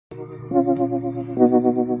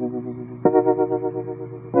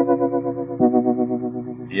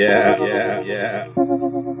Yeah, yeah, yeah.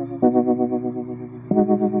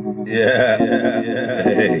 Yeah, yeah, yeah.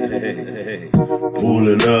 Hey, hey, hey.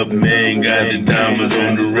 Pulling up, man, got the diamonds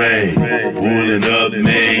on the ring. Pulling up,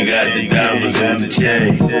 man, got the diamonds on the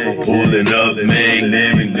chain. Pulling up, man,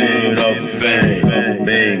 living good off the fame.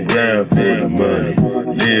 Man, grind for the money,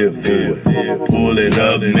 live for it. Pulling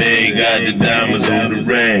up, man, got the diamonds on the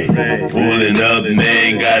ring. Pulling up,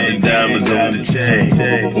 man, got the diamonds on the chain.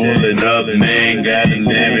 Pulling up, man, got the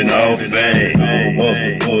living off fame.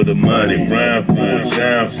 Hustle for the money, grind for it,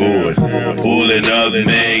 shine for it. Pulling up,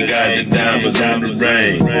 man, got the diamonds on the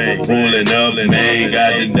ring. Pulling up, man,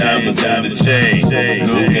 got the diamonds on the chain.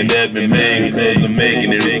 Looking at me, man, cause I'm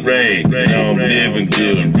making it rain. Now I'm living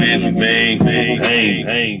good, I'm rich, man.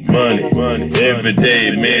 Ain't money. Every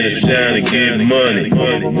day, man, I'm trying to get money.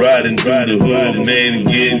 Riding through the hood, man,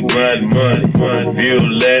 getting grind money.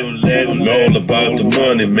 Feel that, I'm all about the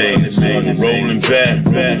money, man. Rolling back,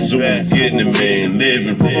 super getting it, man.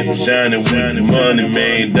 Living, shining with the money,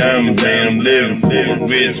 man. Diamond, man, I'm living for a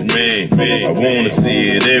rich man. I wanna see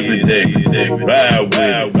it every day. Ride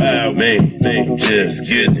with it, man. Just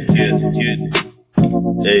get it.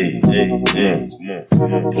 Hey, pulling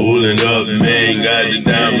up, man, got the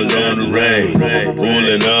diamonds on the ring.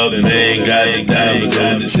 Pulling up, man, got the diamonds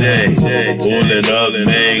on the chain. Pulling up,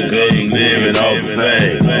 man, cause I'm living off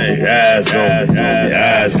fame. Eyes on me,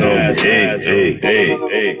 eyes on me.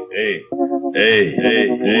 Hey,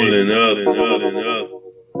 pulling up.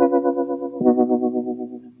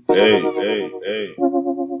 Hey.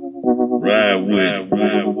 Ride with,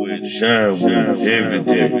 shine with,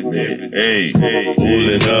 everything, man. Hey,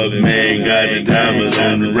 pulling up, man, got the diamonds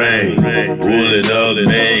on the ring. Pulling up,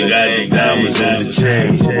 man, got the diamonds on the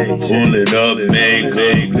chain. Pulling up, man, cause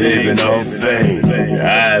I'm living off fame.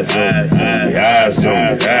 Eyes on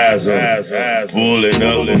me. Pulling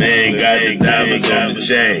up, man, got the diamonds on the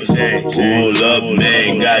chain. Pull up,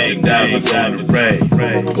 man, got the diamonds on the ring.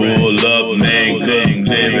 Pull up, man, cause I'm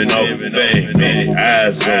living off fame.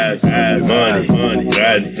 Eyes on me. Money,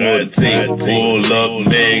 riding for the team. Pull up,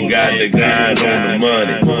 man, got the grind on the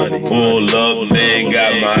money. Pull up, man,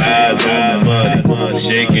 got my eyes on the money.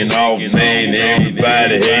 Shaking off, man,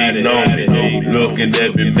 everybody hating on me. Looking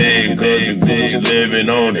at me, man, cause I'm Gucci living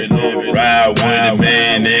on it. Ride with it,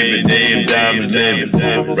 man, every day I'm diamond living.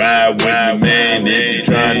 Ride with it, man, if you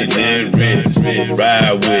trying to get rich.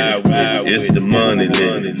 Ride with it, it's the money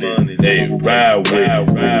living. Hey, ride with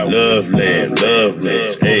it, love land.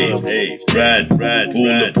 Hey, ride,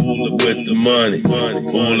 pull up with the money.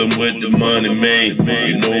 Pull 'em with the money, man.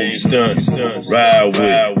 You know who's done. Ride with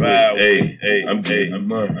it. Hey, I'm getting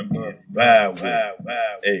money. Ride with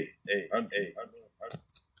it. Hey.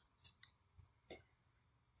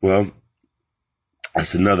 Well,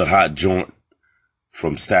 that's another hot joint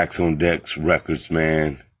from Stacks on Decks Records,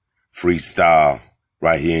 man. Freestyle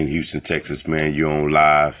right here in Houston, Texas, man. You're on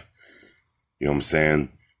live. You know what I'm saying?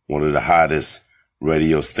 One of the hottest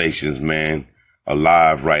radio stations, man,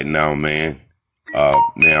 alive right now, man. Man,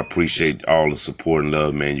 I appreciate all the support and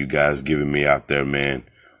love, man, you guys giving me out there, man.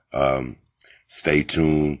 Stay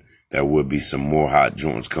tuned. There will be some more hot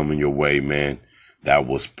joints coming your way, man. That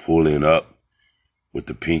was Pulling Up with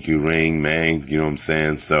the pinky ring, man. You know what I'm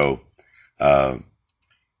saying? So,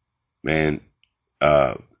 man,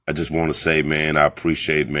 I just want to say, man, I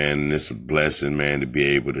appreciate, man, and it's a blessing, man, to be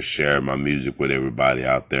able to share my music with everybody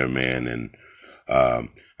out there, man. And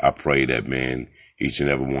I pray that, man, each and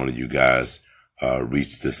every one of you guys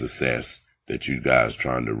reach the success that you guys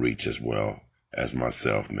trying to reach as well as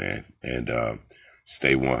myself, man. And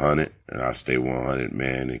stay 100, and I stay 100,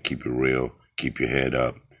 man, and keep it real. Keep your head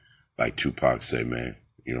up. Like Tupac say, man.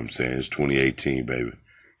 You know what I'm saying? It's 2018, baby.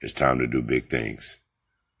 It's time to do big things.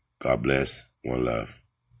 God bless. One love.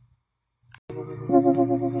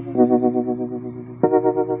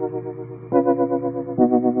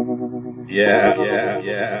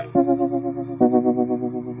 Yeah.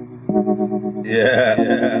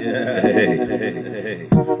 Hey.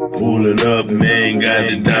 Pulling up, man, got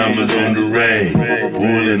the diamonds on the ring.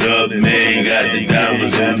 Pulling up, man, got the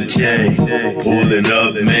diamonds on the chain. Pulling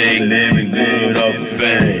up, man, living good off the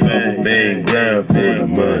fame. Man, grind for the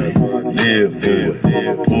money, live for it.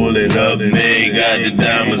 Pulling up, man, got the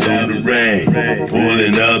diamonds on the ring.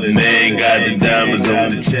 Pulling up, man, got the diamonds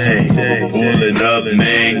on the chain. Pulling up,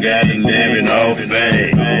 man, got the living off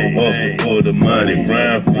fame. Hustle for the money,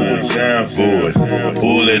 grind for it, shine for it.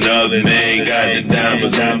 Pulling up, man, got the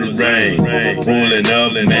diamonds on the ring. Pulling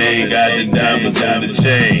up, man, got the diamonds on the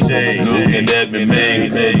chain. Looking at me, man,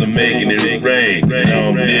 cause I'm making it rain. Now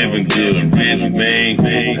I'm living good, I'm rich, man.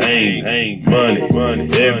 hang, money.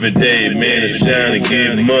 Every day, man, it's trying to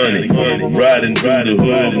get money. Riding through the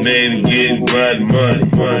hood, man, getting money.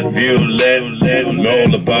 Feel that, I'm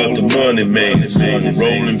all about the money, man.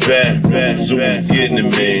 Rolling back, super getting it,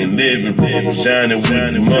 man. Living, shining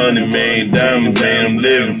with the money, man. Diamond, man, I'm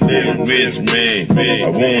living rich, man. I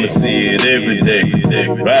wanna see it every day.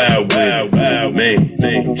 Ride with it,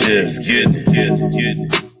 man. Just get it.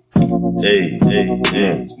 Hey,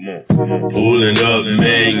 pulling up,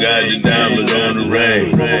 man, got the diamonds on the ring.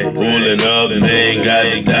 Pulling up, man, got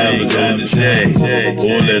the diamonds on the chain.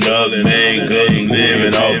 Pulling up, man, cause I'm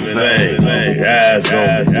living off fame.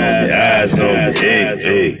 Eyes on me,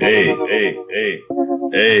 hey,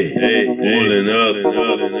 pulling up.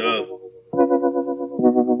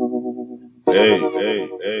 Hey,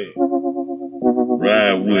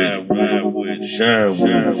 ride with, shine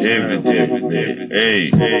with, everything, man. Hey,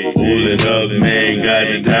 pulling up, man, got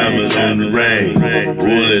the diamonds on the ring.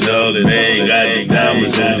 Pulling up, man, got the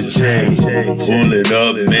diamonds on the chain. Pulling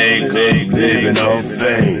up, man, cause I'm living off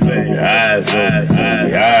fame. Eyes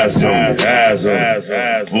on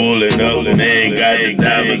me. Pulling up, man, got the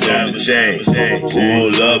diamonds on the chain.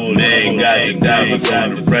 Pull up, man, got the diamonds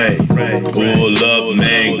on the ring. Pull up,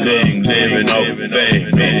 man, cause I'm living off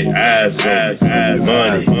fame. Eyes on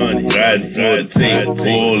money, riding for the team.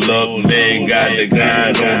 Pull up, man, got the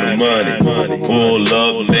grind on the money. Pull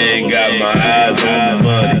up, man, got my eyes on the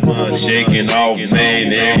money. Shaking off,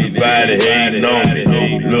 man, everybody hating on me.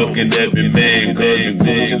 Looking at me, man, cause I'm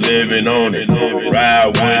living on it. Ride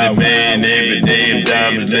with it, man, every day I'm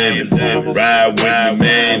diamond living. Ride with me,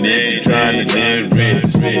 man, if you trying to get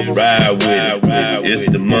rich. Ride with it, it's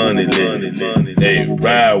the money living. Hey,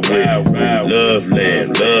 ride with it, love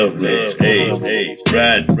land, hey,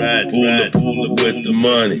 ride, pull up with the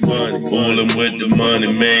money, pullin' with the money,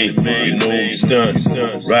 man, you know I'm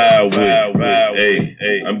stunt, ride with it,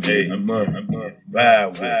 hey, I'm getting money, ride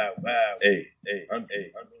with it, hey,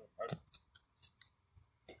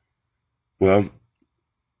 Well,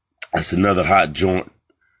 that's another hot joint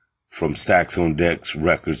from Stacks on Decks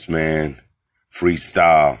Records, man.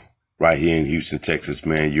 Freestyle right here in Houston, Texas,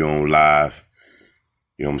 man. You're on live.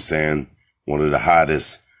 You know what I'm saying? One of the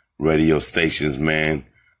hottest radio stations, man,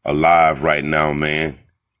 alive right now, man.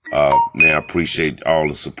 Man, I appreciate all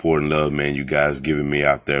the support and love, man, you guys giving me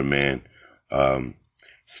out there, man.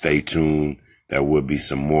 Stay tuned. There will be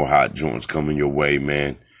some more hot joints coming your way,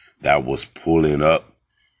 man. That was Pulling Up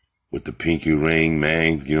with the pinky ring,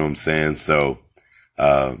 man. You know what I'm saying? So,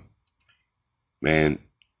 man,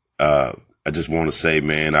 I just want to say,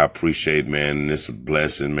 man, I appreciate, man, and it's a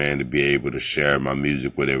blessing, man, to be able to share my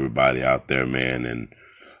music with everybody out there, man. And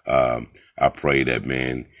I pray that,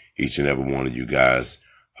 man, each and every one of you guys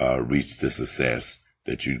reach the success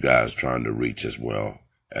that you guys trying to reach as well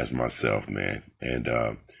as myself, man. And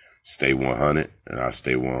stay 100, and I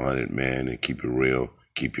stay 100, man, and keep it real.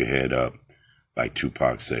 Keep your head up. Like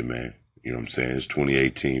Tupac say, man. You know what I'm saying? It's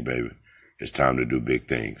 2018, baby. It's time to do big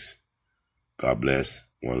things. God bless.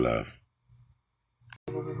 One love.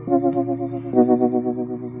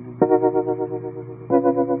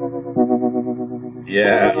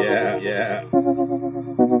 Yeah.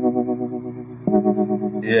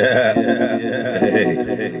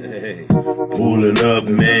 Hey. Pulling up,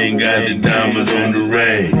 man, got the diamonds on the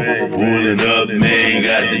ring. Pulling up, man,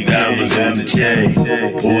 got the diamonds on the chain.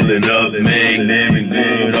 Pulling up, man, living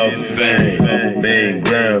good off the fame. Man,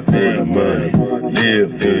 grind for the money,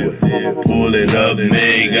 live for it. Pulling up,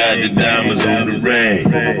 man, got the diamonds on the ring.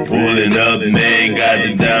 Pulling up, man, got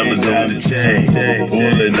the diamonds on the chain.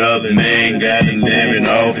 Pulling up, man, got the living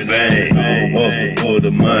off fame. Hustle for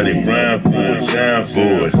the money, grind for it, shine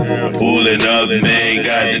for it. Pulling up, man,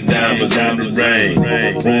 got the diamonds on the ring.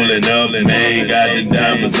 Pulling up, man, got the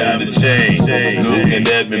diamonds on the chain. Looking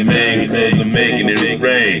at me, man, cause I'm making it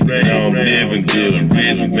rain. Now I'm living good,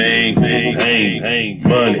 rich, man. Hang,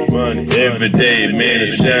 money. Every day, man,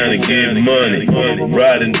 it's trying to get money.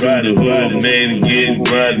 Riding through the hood, man, getting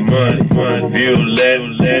money. Feel that,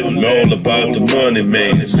 I'm all about the money,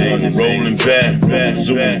 man. Rolling back,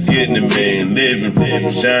 super getting it, man. Living,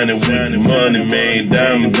 shining with the money, man.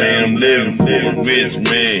 Diamond, man, I'm living rich,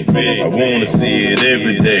 man. I wanna see it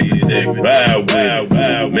every day. Ride with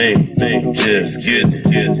it, man. Just get it.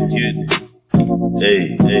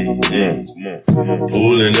 Hey,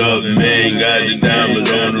 pulling up, man, got the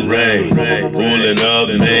diamonds on the ring. Pulling up,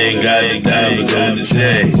 man, got the diamonds on the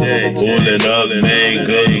chain. Pulling up, man,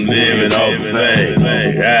 cause I'm living off fame.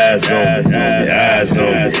 Eyes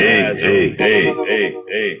on me, hey,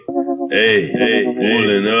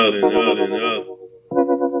 pulling up.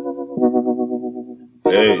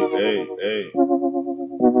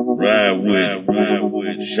 Ride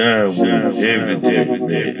with, shine with, everything,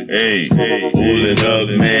 man. Hey, pulling up,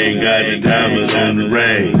 man, got the diamonds on the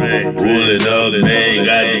ring. Pulling up, man,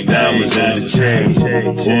 got the diamonds on the chain.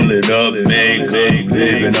 Pulling up, man, cause I'm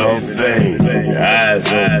living off fame. Eyes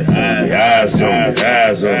on me, eyes on me,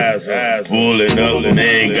 eyes on me. Pulling up,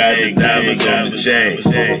 man, got the diamonds on the chain.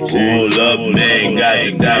 Pull up, man, got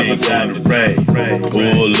the diamonds on the ring.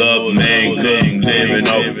 Pull up, man, cause I'm living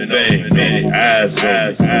off fame. Eyes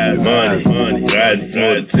on me, money, riding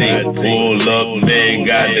for the team. Pull up, man,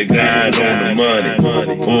 got the guys on the money.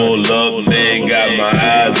 Pull up, man, got my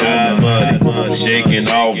eyes on the money. Shaking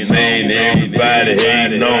off, man, everybody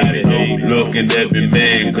hating on me. Looking at me,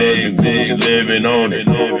 man, cause I'm living on it.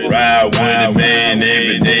 Ride with it, man,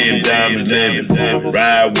 every day I'm diamond living.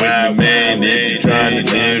 Ride with me, man, if you trying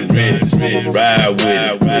to live rich. Ride with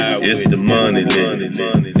it, it's the money living.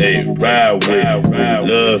 Hey, ride with it,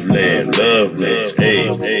 love land,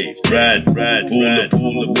 hey, ride,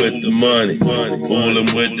 pull it with the money,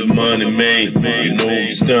 pullin' with the money, man, you know I'm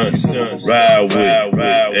stuntin', ride with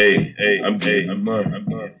it, hey, I'm getting money,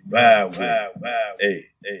 ride with it,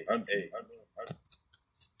 hey,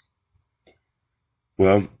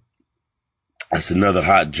 Well, that's another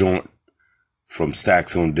hot joint from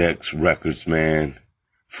Stacks on Decks Records, man.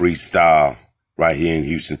 Freestyle right here in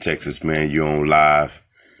Houston, Texas, man. You're on live.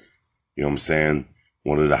 You know what I'm saying?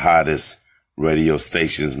 One of the hottest radio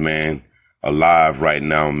stations, man, alive right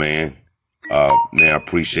now, man. Man, I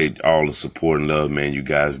appreciate all the support and love, man, you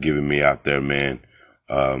guys giving me out there, man.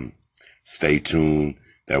 Stay tuned.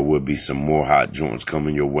 There will be some more hot joints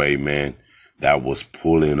coming your way, man. That was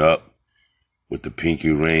Pulling Up with the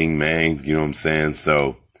pinky ring, man. You know what I'm saying?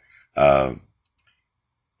 So,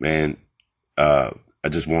 man, I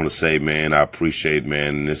just want to say, man, I appreciate,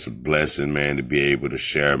 man, and it's a blessing, man, to be able to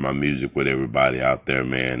share my music with everybody out there,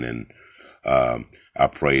 man. And I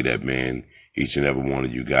pray that, man, each and every one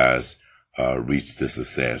of you guys reach the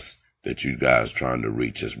success that you guys trying to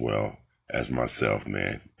reach as well as myself,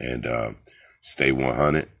 man. And stay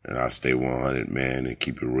 100, and I stay 100, man, and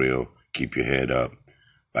keep it real. Keep your head up.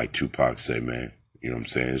 Like Tupac say, man, you know what I'm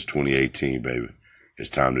saying? It's 2018, baby. It's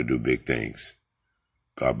time to do big things.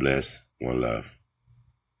 God bless. One love.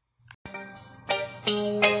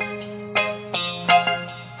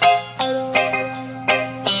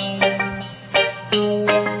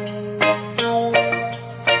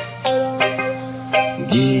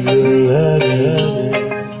 Give you love,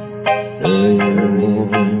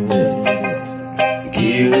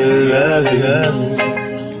 give you love,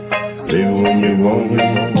 baby, when you want me.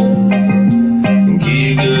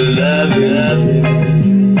 Give you love,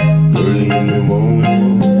 early in the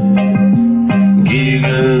morning. Give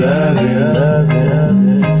you love,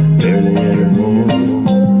 early in the morning.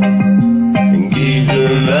 Give you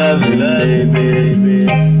love, baby,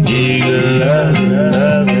 give you love.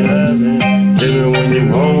 Tell me when you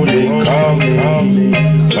want it, call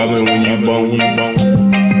me when you want it.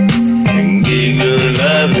 And give you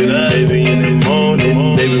love, baby, in the morning,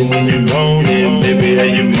 baby, when you want it, baby, how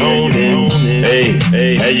you want it.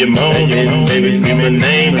 Hey, how you moaning, baby, scream my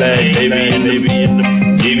name like, baby, in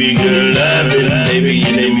the, give you good loving, baby,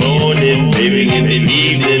 in the morning, baby, in the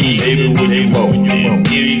evening, baby, when you want,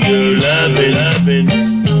 give you good loving,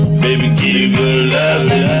 baby, give you good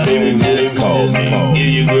loving, baby, when they call me, give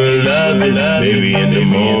you good loving, baby, in the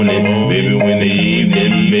morning, baby, when the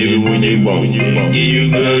evening, baby, when you want, give you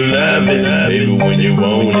good loving, baby, when you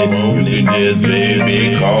want it, you can just,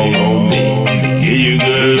 baby, call on me. Give you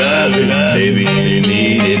good loving, baby, you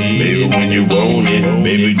need it, baby, when you want it,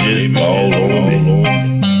 baby, just call on me.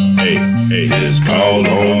 Hey, just call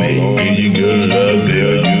on me. Give you good love,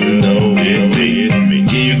 girl, you know it's me.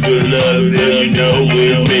 Give you good love, girl, you know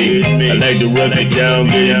it's me. I like to rub it down,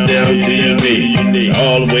 baby, down to your feet.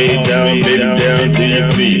 All the way down, baby, down to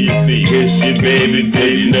your feet. Kiss you, baby,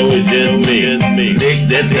 cause you know it's just me. Lick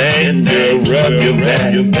that thing, girl, rub your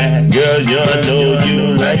back. Girl, you know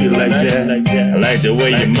you like it like that. I like the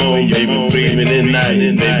way you moan, baby, breathing at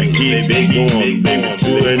night. Baby, keep it going, baby,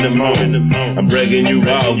 2 in the morning. I'm breaking you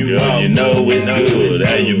off, girl, you know it's good.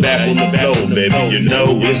 Have you back on the floor, baby, you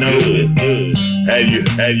know it's good. Have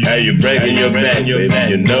you breaking your back, baby,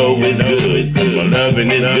 you know it's good. Cause my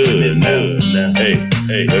loving is good now.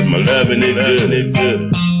 Hey, cause my loving is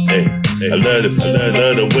good. Hey, I love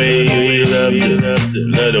the way we love you.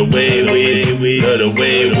 Love the way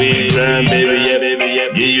we grind, baby, yeah, baby, yeah.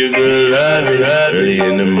 Give you good love early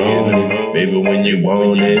in the morning, baby, when you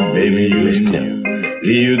want it, baby, you know.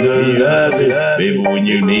 Give you good love, baby, when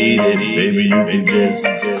you need it, baby, you can just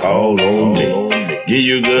call on me. Give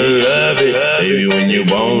you good loving, baby, when you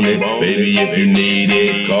want it. Baby, if you need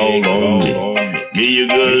it, call on me. Give you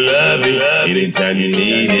good loving, anytime you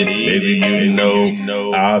need it. Baby, you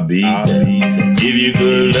know I'll be there. Give you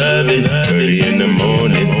good loving, early in the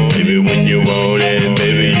morning. Baby, when you want it,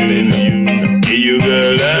 baby, you know. Give you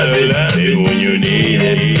good loving, baby, when you need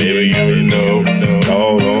it. Baby, you know,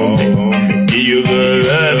 call on me. Give you good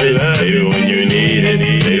loving, baby, when you need it.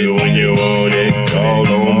 Baby, when you want it, call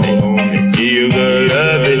on me. Give you good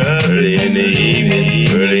loving, early in the evening,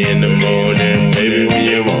 early in the morning. Baby, when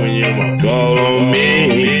you want, call on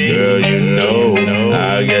me. Girl, you know,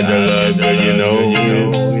 I got the love, girl, you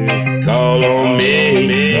know. Call on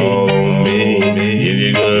me, call on me. Give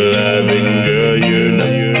you good loving, girl, you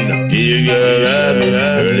know. Give you good loving,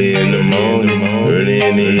 early in the morning, early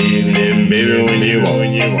in the evening, baby, when you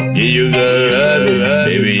want. Give you good loving,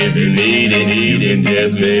 baby, if you need it, you can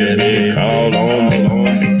just, baby, call on me.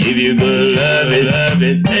 Give you good loving,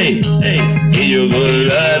 hey, hey. Give you good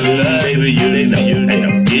loving, baby, you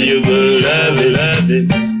know. Give you good loving, I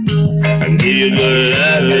give you good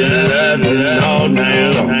loving all night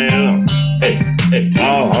long. Hey, hey,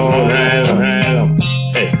 all night long.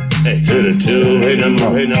 Hey, hey, to the 2 in the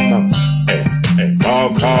morning. Hey, hey,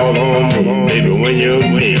 call on me, baby, when you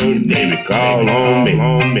need, baby, call on me.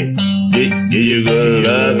 Give you good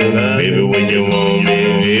loving, baby, when you want me,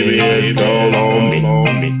 baby, call on me.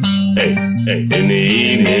 Hey, hey, in the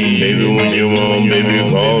evening, baby, when you want, baby,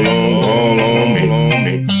 call on me.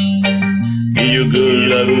 Give you good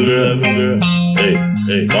loving, girl. Hey,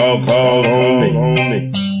 hey, call on me.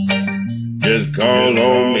 Just call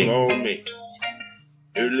on me.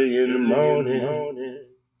 Early in the morning.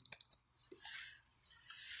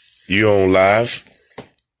 You on live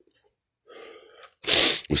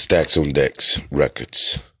with Stacks on Decks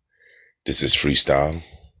Records. This is Freestyle,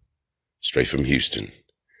 straight from Houston.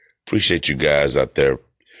 Appreciate you guys out there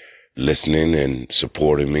listening and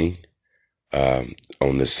supporting me.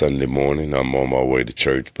 On this Sunday morning, I'm on my way to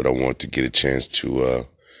church, but I want to get a chance to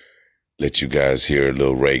let you guys hear a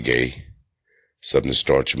little reggae, something to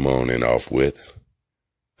start your morning off with.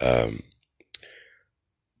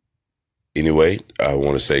 Anyway, I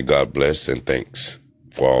want to say God bless and thanks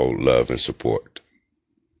for all love and support.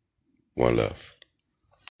 One love.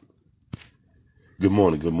 Good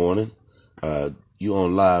morning. You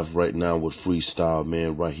on live right now with Freestyle,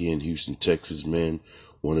 man, right here in Houston, Texas, man.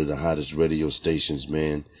 One of the hottest radio stations,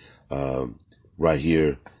 man. Right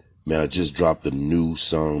here, man, I just dropped a new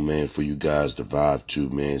song, man, for you guys to vibe to,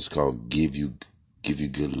 man. It's called Give You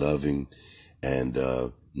Good Loving, and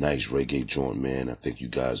nice reggae joint, man. I think you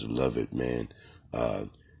guys will love it, man.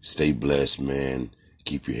 Stay blessed, man.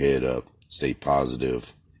 Keep your head up. Stay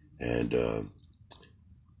positive. And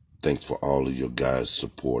thanks for all of your guys'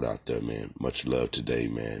 support out there, man. Much love today,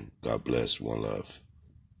 man. God bless. One love.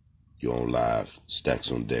 You're on live.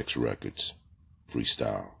 Stacks on Decks Records.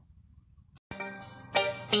 Freestyle.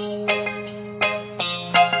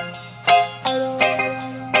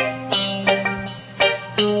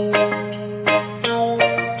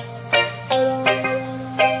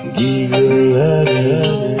 Give you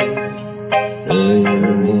loving, early in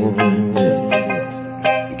the morning.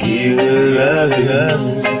 Give you loving,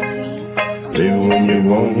 baby, when you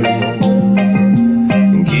want it.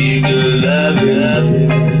 Give you loving,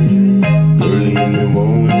 early in the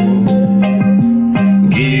morning.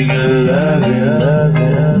 Give you loving,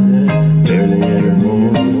 early in the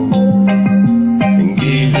morning.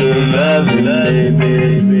 Give you loving,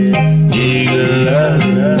 baby. Give you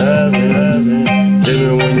loving. Tell me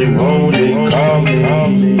when you want it, call me.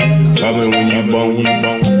 Call me when you want it.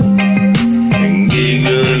 And give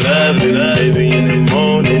good loving, baby, in the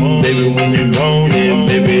morning. Baby, when you want it,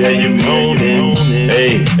 baby, how you moaning?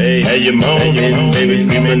 Hey, how you moaning? Baby,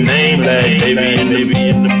 scream my name like baby in the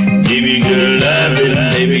give you good loving,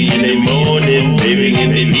 baby, in the morning. Baby, in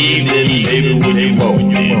the evening, baby, when you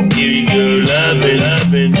want it. Give you good loving,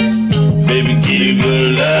 baby, give you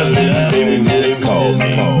good loving, baby, just call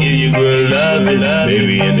me. Give you good loving,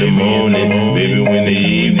 baby, in the morning, baby, when the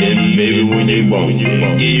evening, baby, when you want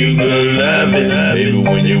it. Give you good loving, baby,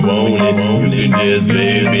 when you want it. You can just,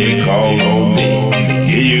 baby, call on me.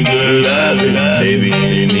 Give you good loving, baby,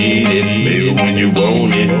 and you need it, baby, when you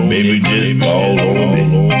want it, baby, just call on me.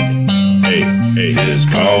 Hey, just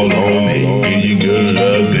call on me. Give you good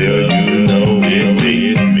love, girl, you know with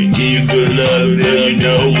me. Give you good love, girl, you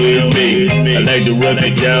know with me. I like to rub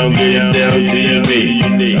it down, baby, down to your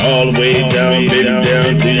feet. All the way down, baby,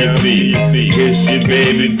 down to your feet. Kiss you,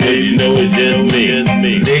 baby, you know it's just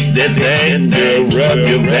me. Lick that thing, girl, rub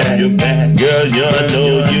your back. Girl, you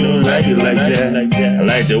know you like it like that. I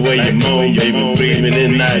like the way you moan, baby, screaming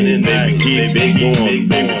at night, baby, keep it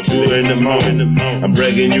going, baby, 2 in the morning. I'm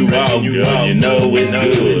breaking you off, girl, you know it's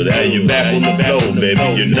good. Have you back on the floor, baby,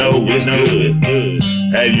 you know it's good.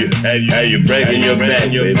 Have you breaking your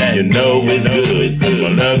back, baby, you know it's good. Cause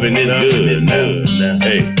my loving is good now.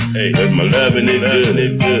 Hey, cause my loving is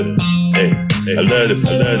good. Hey, I love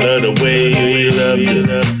the way we love you.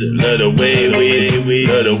 Love the way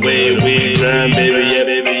we grind, baby, yeah,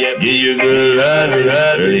 baby, yeah. Give you good love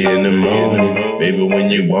early in the morning, baby,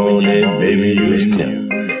 when you want it, baby, you know.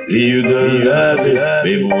 Give you good love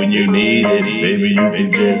baby, when you need it, baby, you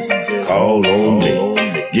can just call on me.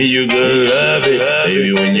 Give you good love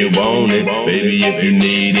baby, when you want it, baby, if you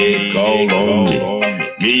need it, call on me.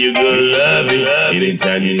 Give you good love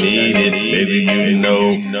anytime you need it, baby, you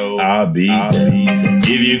know I'll be there.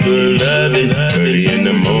 Give you good love early in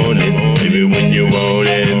the morning, baby, when you want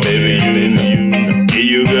it, baby, you know. Give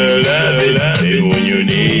you good love baby, when you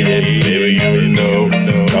need it, baby, you know,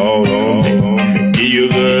 call on me. Give you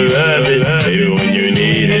good love baby, when you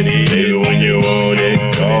need it, baby, when you want it,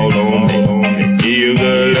 call on me. Give you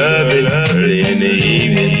good love early in the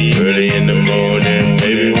evening, early in the morning,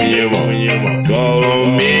 baby, when you want, call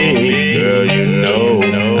on me, girl, you know,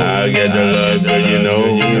 I got the love, girl, you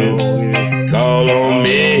know, call on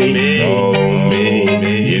me,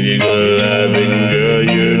 give you good love, girl,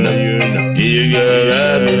 you know, give you good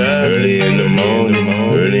love, early in the morning,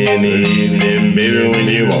 early in the evening, baby, when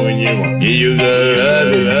you want, give you good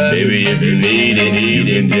love, baby, if you need it, you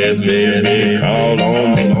can just, baby, call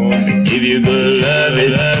on me, give you good love,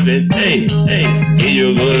 hey, give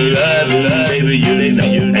you good love, baby, you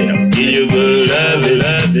know, give you good love,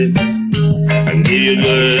 I give you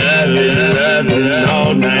good love,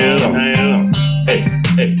 all night long, hey,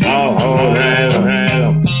 all night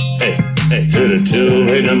long, hey, to the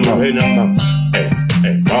 2 in the morning, hey,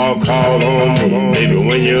 call on me, baby,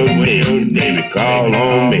 when you need, baby, call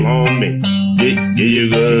on me, give you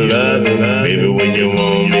good love, baby, when you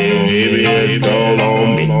want me, baby, call on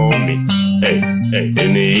me, hey, in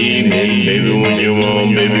the evening, baby, when you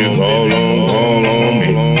want, baby, call on me.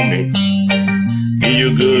 Give you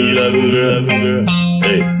good love, girl.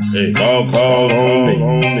 Hey, call on me.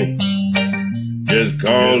 Just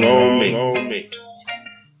call on me.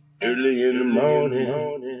 Early in the morning.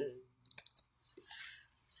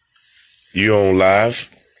 You on live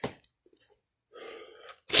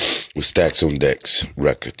with Stacks on Decks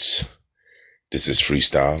Records. This is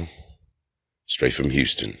Freestyle, straight from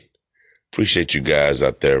Houston. Appreciate you guys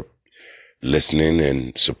out there listening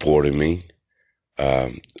and supporting me.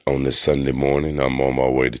 On this Sunday morning, I'm on my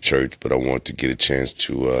way to church, but I want to get a chance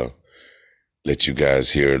to let you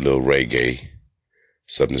guys hear a little reggae,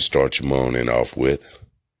 something to start your morning off with.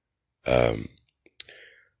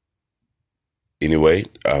 Anyway,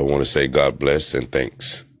 I want to say God bless and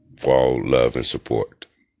thanks for all love and support.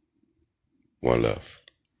 One love.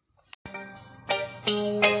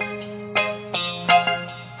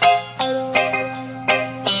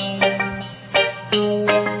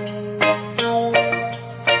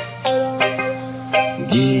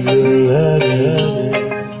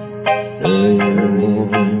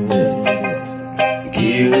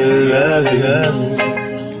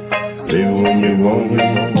 Baby, when you want me,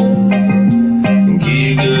 give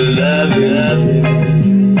you good love,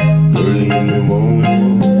 early in the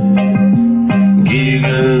morning. Give you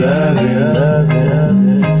good love,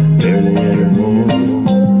 early in the morning.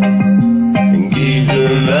 Give you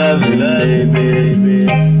good love, baby.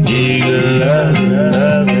 Give you good love.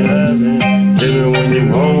 Tell me when you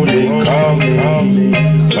want it, call me.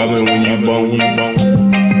 Call me when you want it.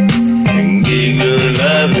 And give you good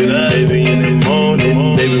love, baby, in the morning.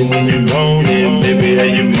 Baby, when you want it, baby, how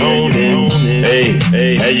you moaning?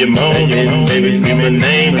 Hey, how you moaning? Baby, scream my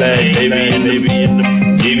name like, baby,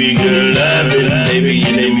 give you good loving, baby,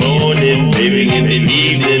 in the morning, baby, in the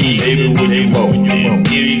evening, baby, when you want,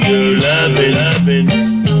 give you good loving,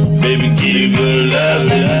 baby, give you good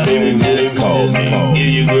loving, baby, when they call me, give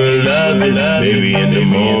you good loving, baby, in the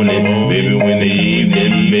morning, baby, when the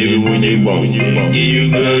evening, baby, when you want, give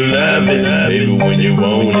you good loving, baby, when you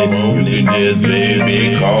want it, you can just,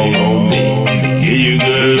 baby, call on me, give you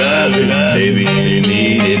good loving, baby, you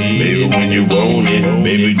need it, baby, when you want it,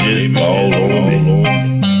 baby, just call on me.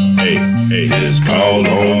 Hey, just call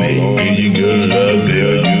on me. Give you good love,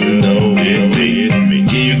 girl, you know it's me.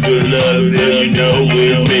 Give you good love, girl, you know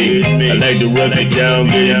it's me. I like to rub it down,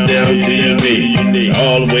 baby, down to your feet.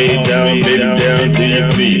 All the way down, baby, down to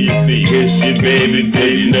your feet. Kiss you, baby,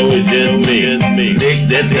 cause you know it's just me. Lick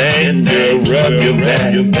that thing, girl, rub your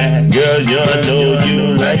back. Girl, you know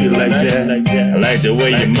you like it like that. I like the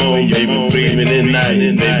way you moan, baby, breathe screaming at night,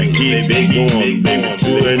 baby, keep it going, baby,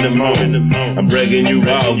 2 in the morning. I'm breaking you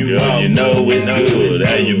off, girl, you know it's good.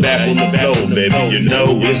 Have you back on the floor, baby, you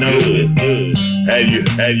know it's good. Have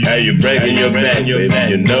you breaking your back,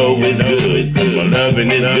 baby, you know it's good. 'Cause my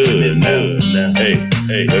loving is good now. Hey,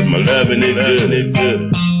 'cause my loving is good.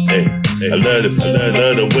 Hey, I love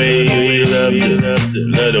the way we love you.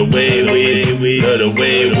 Love the way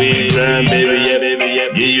we grind, baby, yeah, baby, yeah.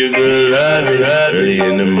 Give you good love early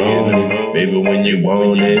in the morning, baby, when you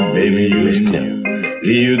want it, baby, you know.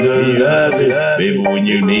 Give you good love baby, when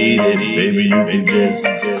you need it, baby, you can just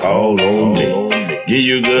call on me. Give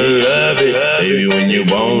you good love baby, when you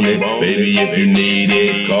want it, baby, if you need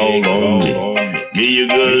it, call on me. Give you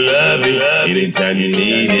good love anytime you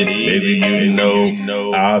need it, baby, you know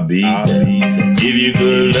I'll be there. Give you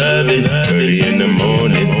good love early in the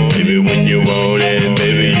morning, baby, when you want it,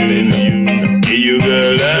 baby, you know. Give you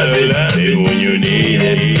good love baby, when you need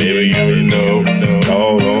it, baby, you know,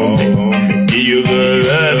 call on me. Give you good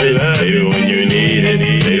love baby, when you need it,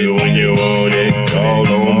 baby, when you want it, call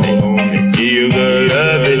on me. Give you good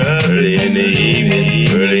love early in the evening,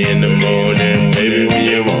 early in the morning, baby, when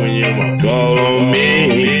you want, call on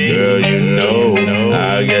me. Girl, you know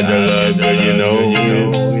I got the love, girl, you know.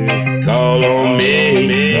 Call on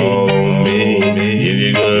me, call on me. Give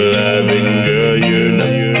you good loving, girl, you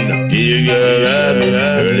know. Give you good loving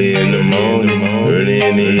early in the morning, early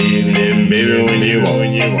in the evening, baby, when you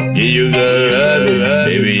want. Give you good loving,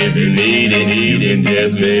 baby, if you need it, you can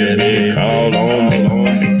just, baby, call on me.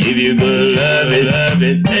 Give you good loving,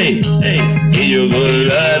 hey, give you good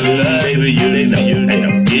loving, baby, you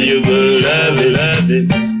know. Give you good loving, I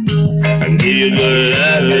give you good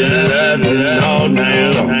loving all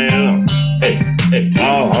night long. Hey,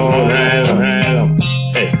 all night long.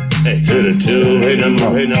 Hey, to the 2 in the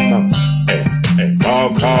morning. Hey,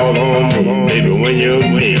 call on me, baby, when you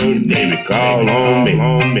need, baby, call on me.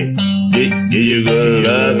 Give you good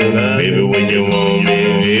loving, baby, when you want me,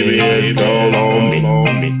 baby, call on me.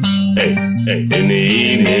 Hey, in the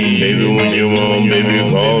evening, baby, when you want, baby,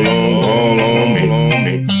 call on me.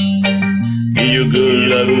 Give you good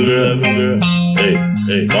loving, girl.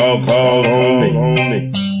 Hey, call on me.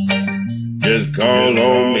 Just call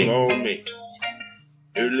on me.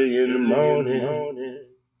 Early in the morning.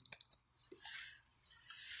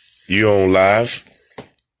 You on live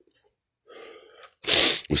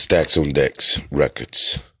with Stacks on Decks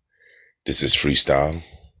Records. This is Freestyle,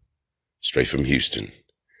 straight from Houston.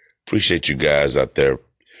 Appreciate you guys out there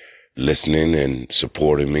listening and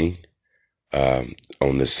supporting me on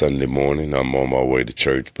this Sunday morning. I'm on my way to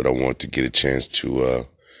church, but I want to get a chance to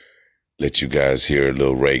let you guys hear a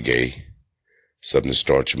little reggae, something to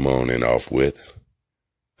start your morning off with.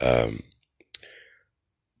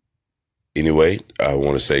 Anyway, I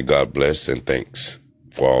want to say God bless and thanks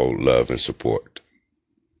for all love and support.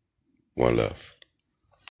 One love.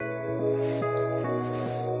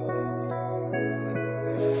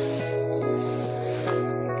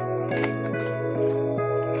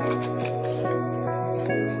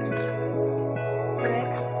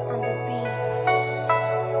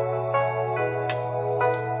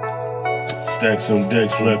 Stacks on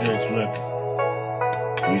Decks Records.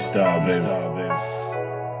 Freestyle, baby.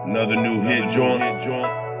 Another new hit joint.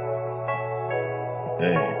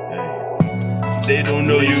 Hey. They don't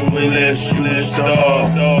know you unless you a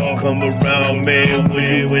star. Come around, man, when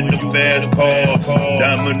you in the fast cars.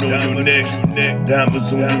 Diamond on your neck, diamonds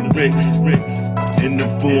on your wrist. In the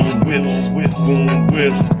boom whips.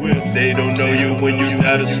 They don't know you when you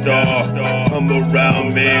not a star. Come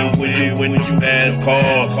around, man, when you in the fast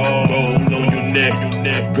cars. Gold on your neck,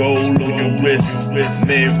 gold on your wrist. Man,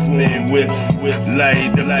 boom whips, light.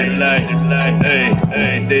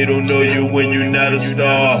 Hey, they don't know you when you not a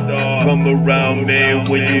star. Come around, man,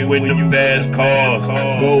 when you in the fast cars.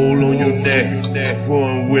 Gold on your neck,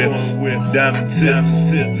 foreign whips, diamond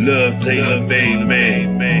tips. Love tailor made,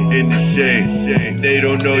 man, in the shade. They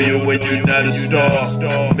don't know you when you not a star.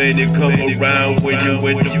 Man, they come around when you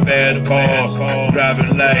in the fast cars.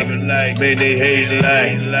 Driving like, man, they hate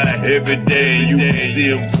like. Every day you can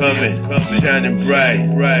see them coming, shining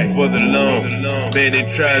bright for the long. Man, they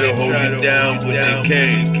try to hold you down, but they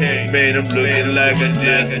can't. Man, I'm looking like I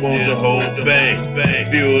just want the whole thing.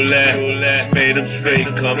 Feel that, man, I'm straight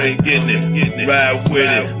coming, getting it. Ride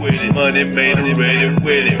with it, money, man, I'm ready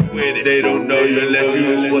with it. They don't know you unless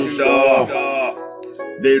you a star.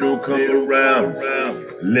 They don't come around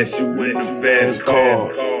unless you in the fast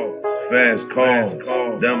cars.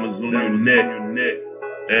 Diamonds on your neck.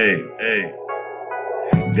 Hey.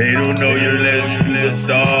 They don't know you unless you a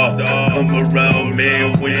star. Come around, man,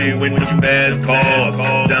 when you win the fast cars.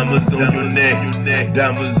 Diamonds on your neck,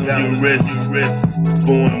 diamonds on your wrist.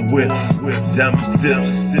 Foreign whips, diamond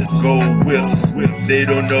tips, gold whips. They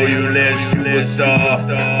don't know you unless you a star.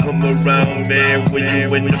 Come around, man, when you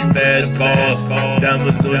win the fast cars.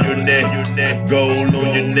 Diamonds on your neck, gold on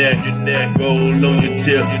your neck, gold on your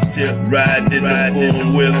tip. Riding in the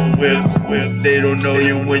foreign whip. They don't know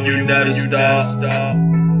you when you're not a star.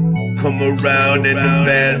 Come around in the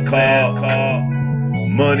fast car,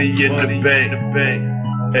 money in the bank.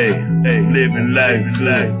 Hey, living life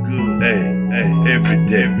good. Hey, every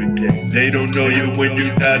day. They don't know you when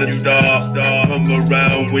you're not a star. Come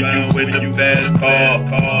around when you in the fast car.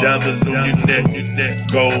 Diamonds on your neck,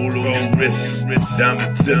 gold on your wrist.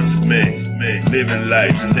 Diamond tips, man. Living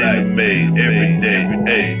life tailor-made every day.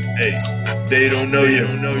 Hey, they don't know you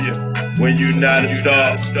when you're not a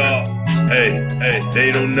star. Hey,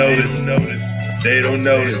 they don't notice. They don't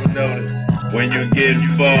notice. When you get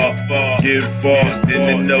far, then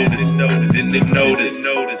they notice.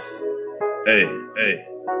 Hey.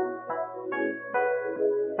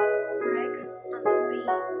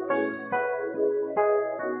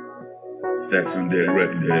 Stacks on that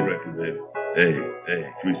record, baby. Hey,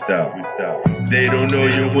 freestyle. They don't know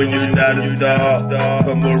you when you're not a star.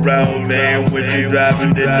 Come around, man, when you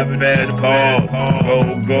driving in the fast car.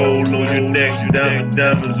 Gold on your neck,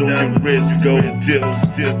 diamonds on your wrist. Gold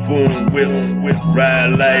tips, foreign whips,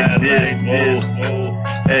 ride like this.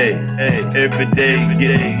 Hey, every day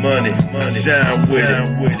getting money, shine with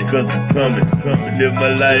it, cause I'm coming. Live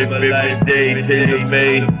my life every day,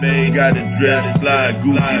 tailor-made. Gotta dress fly,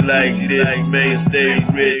 Gucci like this, man, stay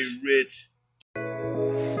rich.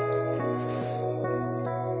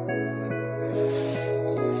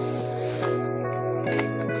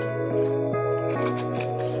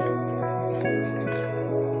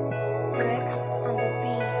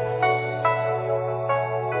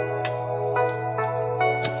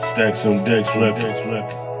 Stacks on Decks record.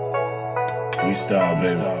 Freestyle,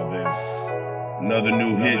 baby. Another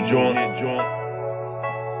new hit joint.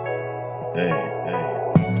 Hey.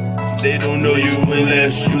 They don't know you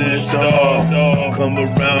unless you a star. Come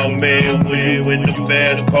around, man, when you in the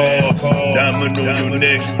fast car. Diamond on your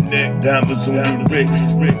neck, diamonds on your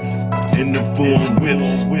wrist. In the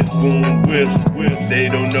foreign whips. They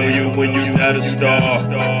don't know you when you're not a star.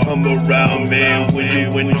 Come around, man, when you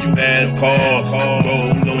in the fast car.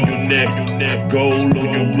 Gold on your neck, gold on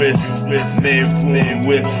your wrist. Man, foreign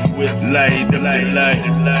whips, light.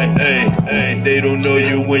 Hey, they don't know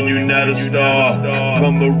you when you're not a star.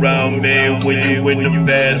 Come around, man, when you in the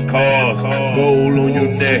fast cars. Gold on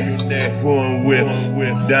your neck, foreign whips,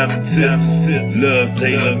 diamond tips. Love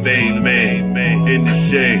tailor-made, man, in the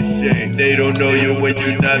shade. They don't know you when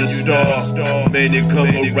you're not a star. Man, they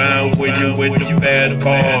come around when you in the fast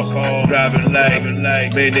cars. Driving like,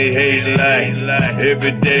 man, they hate light.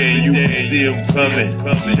 Every day you can see them coming,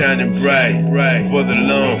 shining bright for the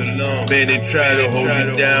long. Man, they try to hold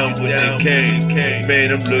you down, but they can't.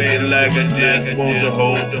 Man, I'm looking like I just want the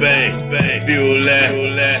whole bang. Feel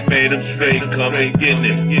that, man, I'm straight coming,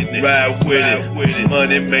 getting it. Ride with it,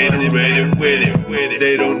 money, man, I'm ready with it.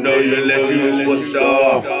 They don't know you unless you a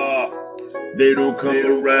star. They don't come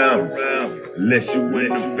around unless you in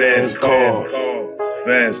the fast cars.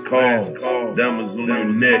 Diamonds on your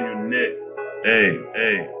neck.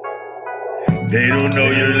 Hey. They don't know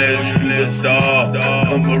you unless you a star.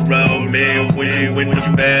 Come around, man, when you in the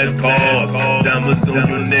fast cars. Diamonds on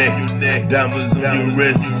your neck, diamonds on your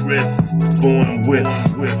wrist. Foreign whips,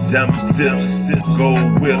 diamond tips,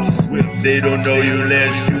 gold whips. They don't know you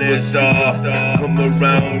unless you a star. Come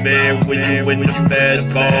around, man, when you in the fast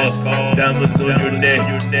cars. Diamonds on your neck,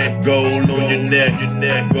 gold on your neck,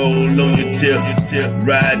 gold on your tip.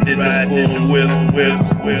 Riding in the foreign whip.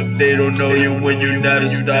 They don't know you when you're not a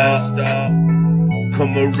star.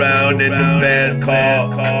 Come around in the fast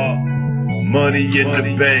car, money in the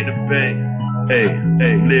bank. Hey,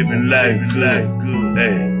 living life good.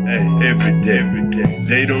 Hey, every day.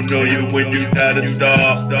 They don't know you when you're not a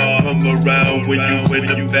star. Come around when you in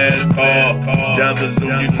the fast car. Diamonds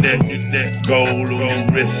on your neck, gold on your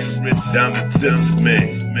wrist. Diamond tips,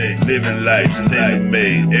 man. Living life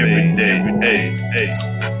tailor-made every day. Hey,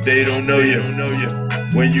 they don't know you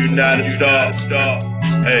when you're not a star.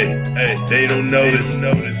 Hey, they don't notice.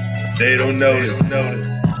 They don't notice.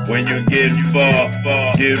 When you get far,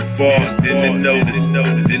 then they notice.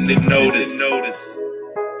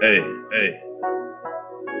 Hey.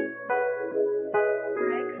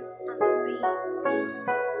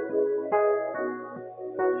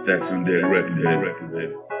 Stacks on that record,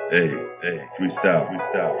 baby. freestyle.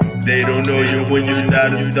 They don't know you when you're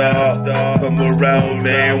not a star. Come around,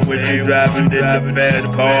 man, when you're driving in a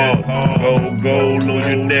fast car. Gold on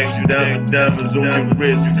your neck, diamonds on your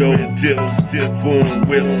wrist. Gold tips, boom,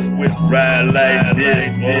 whips, ride like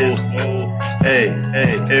this.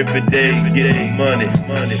 Every day getting money,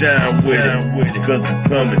 shine with it, cause I'm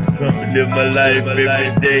coming. Live my life every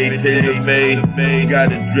day, tailor made.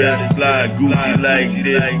 Gotta dress fly, Gucci like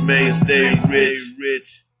this, man, stay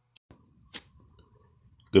rich.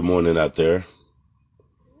 Good morning out there.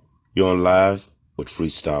 You're on live with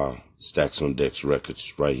Freestyle, Stacks on Decks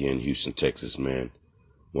Records, right here in Houston, Texas, man.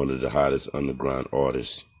 One of the hottest underground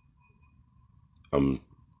artists. I'm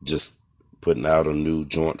just putting out a new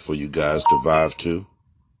joint for you guys to vibe to.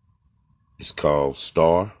 It's called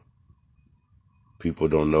Star. People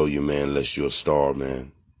don't know you, man, unless you're a star,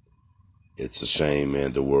 man. It's a shame,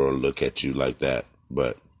 man, the world look at you like that,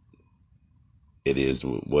 but it is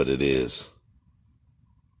what it is.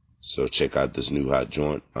 So check out this new hot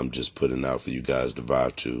joint I'm just putting out for you guys to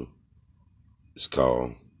vibe to. It's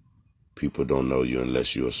called People Don't Know You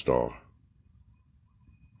Unless You're a Star.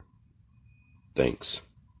 Thanks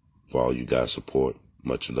for all you guys' support.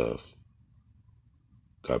 Much love.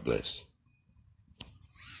 God bless.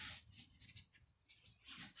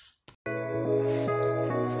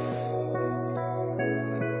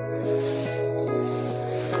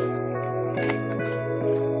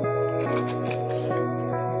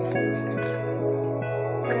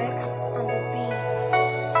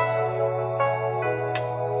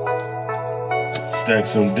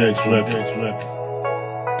 Stacks on Decks Records.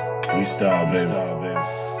 Freestyle, baby.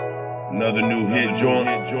 Another new hit joint.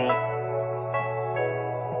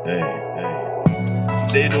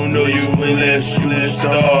 They don't know you unless you a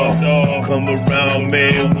star. Come around,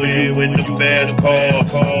 man, when you in the fast car.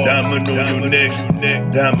 Diamond on your neck,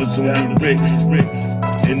 diamonds on your wrist.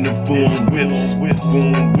 In the boom whips.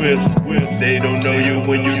 They don't know you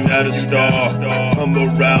when you not a star. Come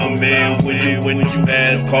around, man, when you in the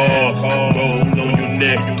fast car. Gold on your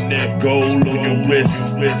neck, gold on your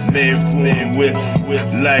wrist. Man, boom whips,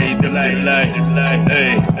 light.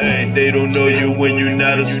 They don't know you when you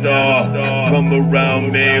not a star. Come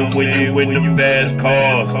around, man, when you in the fast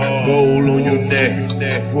car. Gold on your neck,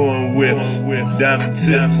 foreign whips, diamond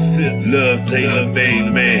tips. Love tailor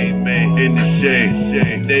made, man, in the shade.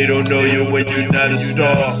 They don't know you when you not a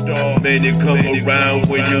star. Man, they come around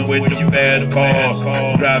when you in the fast car.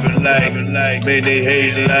 Driving like, man, they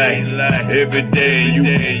hate like. Every day you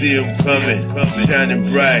can see them coming, shining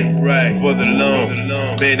bright for the long.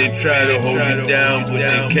 Man, they try to hold you down, but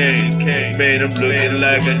they can't. Man, I'm looking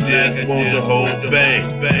like I just want the whole bang.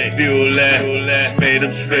 Feel that, man,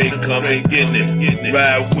 I'm straight coming, getting it.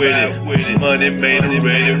 Ride with it, money, man, I'm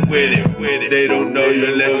ready with it. They don't know you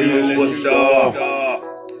unless you a star.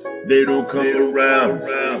 They don't come around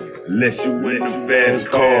unless you in the fast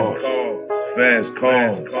cars.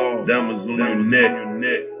 Diamonds on your neck.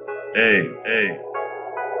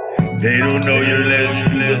 They don't know you unless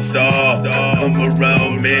you a star. Come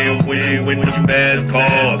around, man, when you in the fast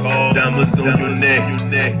cars. Diamonds on your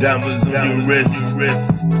neck, diamonds on your wrist.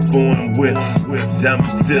 Foreign whips,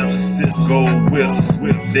 diamond tips, gold whips.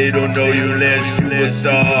 They don't know you unless you a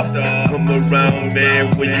star. Come around, man,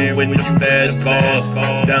 when you in the fast cars.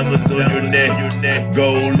 Diamonds on your neck,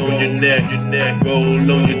 gold on your neck, gold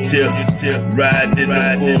on your tip. Riding in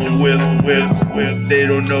the foreign whip. They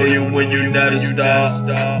don't know you when you're not a star.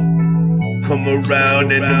 Come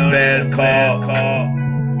around in the fast car.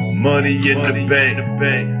 Money in the bank.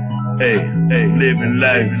 Living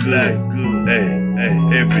life good.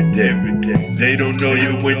 Every day. They don't know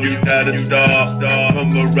you when you not a star.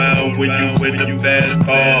 Come around when you in the fast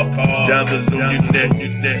car. Diamonds on your neck,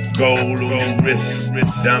 gold on your wrist.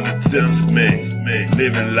 Diamond tips, man.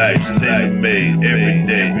 Living life tailor made every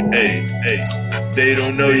day. They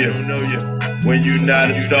don't know you when you not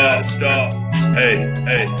a star.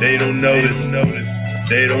 They don't notice.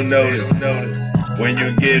 They don't notice. When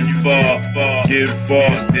you get far,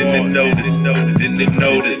 then they notice.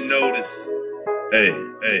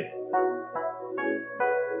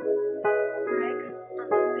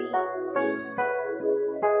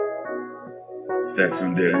 Stacks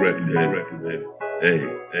on that record, baby.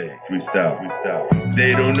 Freestyle.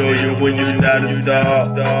 They don't know you when you're not a star.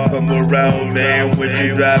 Come around, man, when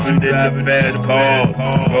you're driving in the fast car.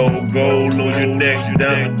 Gold on your neck,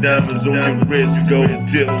 diamonds on your wrist. Gold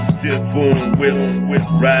tips, boom, whips,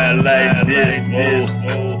 ride like this.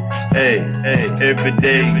 Every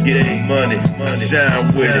day getting money, shine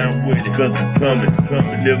with it, cause I'm coming.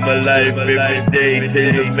 Live my life every day,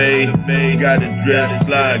 tailor made. Gotta dress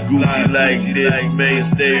fly, Gucci like this, man,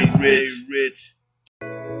 stay rich.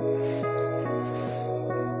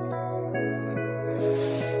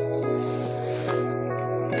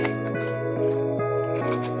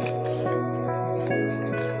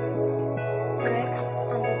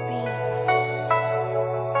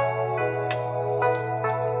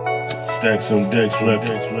 Stacks on Decks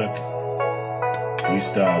record.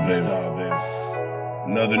 Freestyle, baby.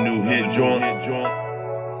 Another new hit joint.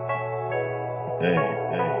 Hey.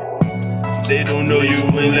 They don't know you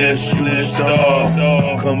unless you a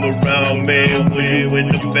star. Come around, man, when you in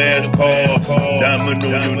the fast car. Diamond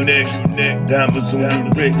on your neck, diamonds on your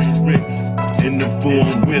wrist. In the boom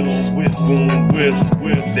whips.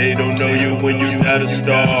 They don't know you when you not a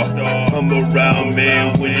star. Come around, man,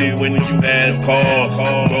 when you in the fast car.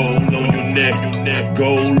 Gold on your neck,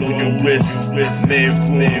 gold on your wrist. Man,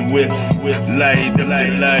 boom whips, light.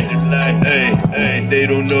 Hey, they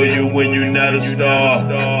don't know you when you not a star.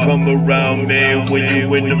 Come around, man, when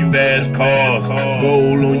you in the fast cars.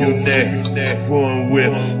 Gold on your neck, foreign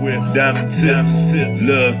whips, diamond tips.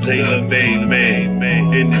 Love Taylor made, man,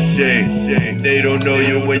 in the shade. They don't know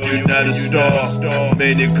you when you not a star.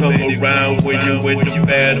 Man, they come around when you in the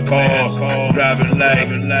fast cars. Driving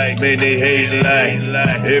like, man, they hate light.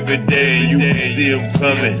 Every day you can see them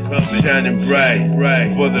coming, shining bright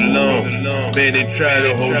for the long. Man, they try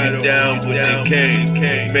to hold you down, but they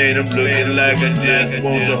can't. Man, I'm looking like I just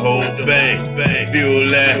want the whole thing.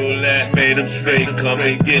 Feel that, man, I'm straight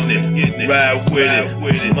coming, getting it. Ride with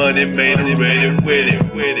it, money, man, I'm ready with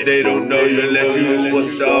it. They don't know you unless you a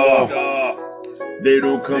star. They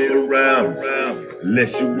don't come around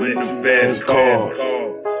unless you in the fast cars.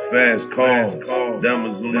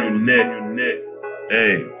 Diamonds on your neck.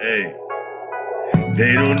 Hey.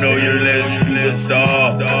 They don't know you unless you a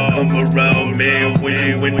star. Come around, man, when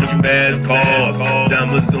you in the fast cars.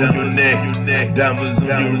 Diamonds on your neck, diamonds on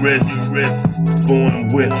your wrist. Foreign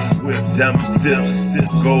whips, diamond tips,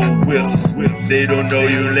 gold whips. They don't know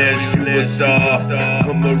you unless you a star.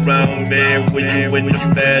 Come around, man, when you in the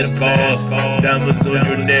fast cars. Diamonds on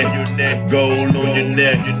your neck, gold on your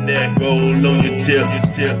neck, gold on your tip.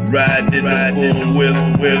 Riding in the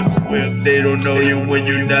foreign whip. They don't know you when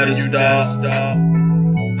you're not a star.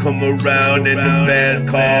 Come around in the fast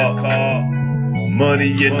car, money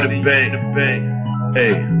in the bank.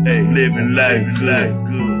 Hey, living life good.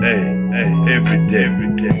 Hey, every day.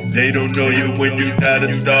 They don't know you when you not a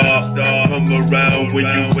star. Come around when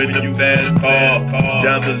you in the fast car.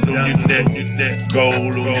 Diamonds on your neck,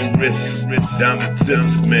 gold on your wrist. Diamond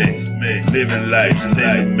tips, man. Living life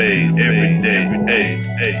tailor-made every day. Hey,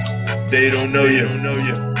 they don't know you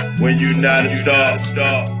when you not a star.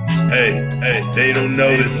 Hey, they don't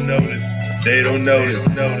notice. They don't notice.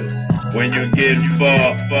 When you get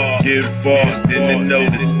far, then they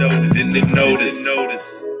notice.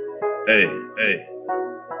 Hey.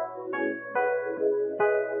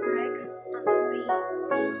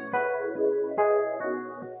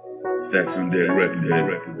 Stacks on that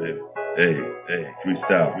record, baby. Hey,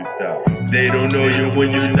 freestyle. They don't know you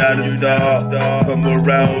when you not a star. Come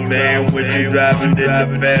around, man, when you driving in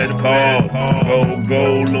the fast car.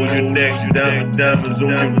 Gold on your neck, diamonds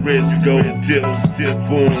on your wrist. Gold tips,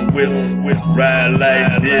 boom whips, ride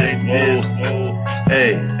like this.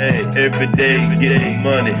 Hey, every day getting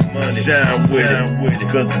money, shine with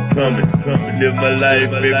it, cause I'm coming. Live my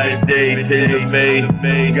life every day, tailor-made.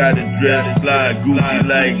 Gotta dress fly, Gucci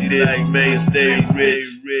like this, man, stay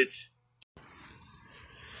rich.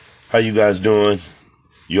 How you guys doing?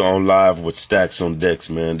 You're on live with Stacks on Decks,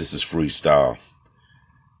 man. This is freestyle.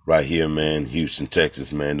 Right here, man, Houston,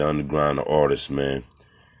 Texas, man, the underground, the artist, man.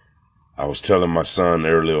 I was telling my son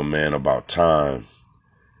earlier, man, about time.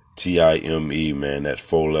 T-I-M-E, man, that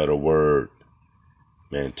 4-letter word.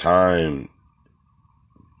 Man, time,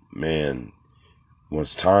 man,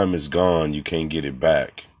 once time is gone, you can't get it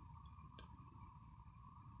back.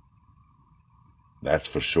 That's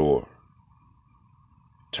for sure.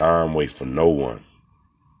 Time wait for no one.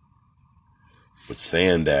 But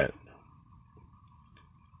saying that,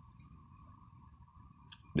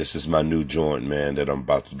 this is my new joint, man, that I'm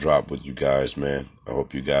about to drop with you guys, man. I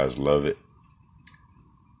hope you guys love it.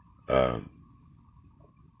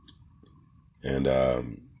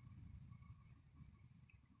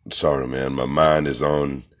 Sorry, man, my mind is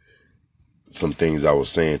on some things I was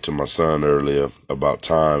saying to my son earlier about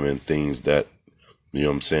time and things that, you know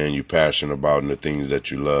what I'm saying, you're passionate about, and the things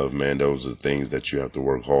that you love, man, those are the things that you have to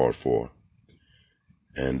work hard for.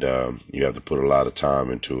 And you have to put a lot of time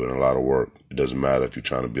into it and a lot of work. It doesn't matter if you're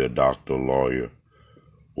trying to be a doctor, lawyer,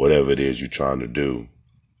 whatever it is you're trying to do.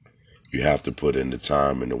 You have to put in the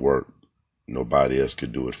time and the work. Nobody else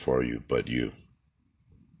could do it for you but you.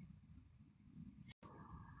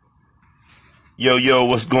 Yo,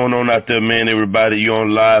 what's going on out there, man? Everybody, you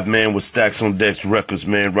on live, man, with Stacks on Decks Records,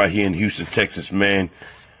 man, right here in Houston, Texas, man.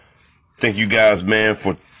 Thank you guys, man,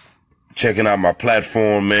 for checking out my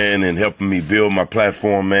platform, man, and helping me build my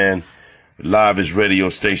platform, man. Live is radio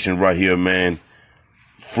station right here, man.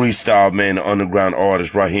 Freestyle, man, the underground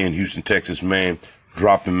artist right here in Houston, Texas, man.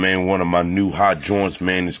 Dropping, man, one of my new hot joints,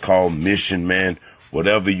 man. It's called Mission, man.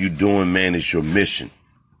 Whatever you doing, man, it's your mission.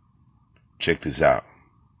 Check this out.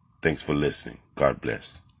 Thanks for listening. God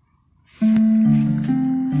bless.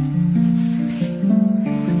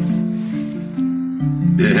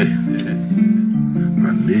 Yeah.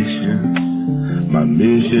 My mission, my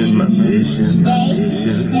mission, my mission, my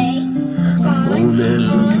mission. I'm on that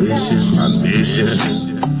mission, my mission.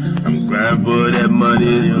 I'm grinding for that money,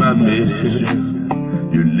 is my mission.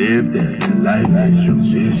 You live that life is your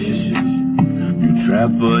mission. You try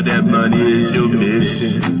for that money is your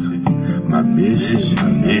mission. My mission, my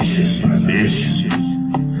mission, my mission.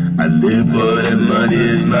 I live for that money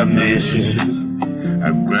is my mission. I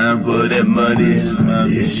grind for that money is my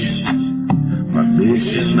mission. My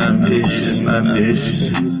mission, my mission, my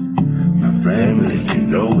mission. My family, you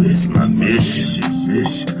know it's my mission.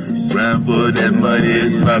 Grind for that money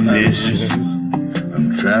is my mission. I'm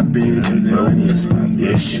trapping and money is my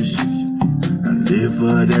mission. I live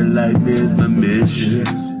for that life is my mission.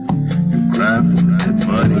 You grind for that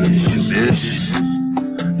money is your mission.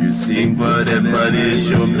 You sing for that money is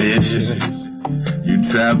your mission. You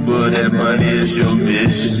trap for that money is your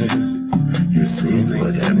mission. You sing for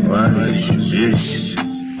that money is your mission.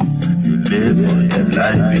 You live for that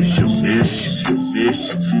life is your mission.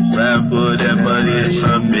 Grind for that money is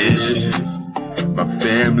my mission. My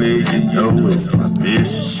family, you know it's my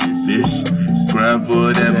mission. Grind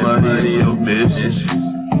for that money is your mission.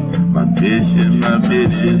 My mission, my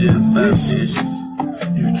mission is my mission.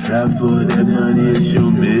 You trap for that money is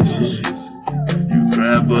your mission. You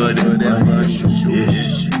grind for that money is your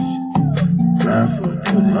mission. Grind for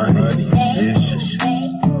that money is your mission.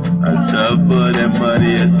 I love for that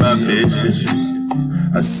money is my mission.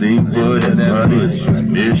 I sing for that money is your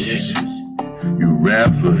mission. You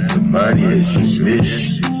rap for the money is your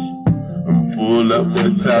mission. I'm pull up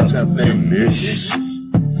the top of that mission.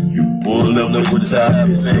 You pull up the top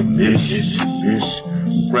of that mission.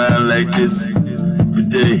 Grind like this every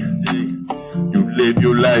day. You live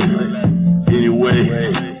your life anyway.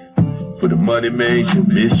 For the money, man, your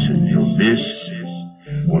mission, your mission.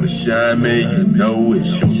 Wanna shine, man, you know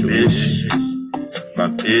it's your mission. My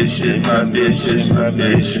mission, my mission, my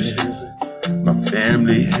mission. My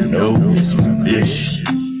family, you know it's my mission.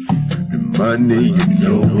 The money, you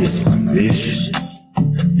know it's my mission.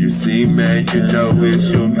 You see, man, you know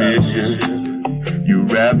it's your mission. You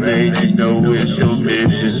rap, man, you know it's your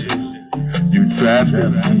mission. You trap,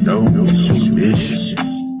 man, you know it's your mission.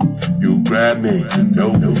 You grab me, you know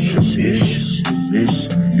it's your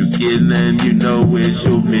mission. You get in, you know it's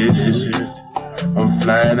your mission. I'm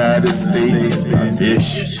flying out of state, it's my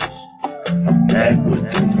mission. I'm back with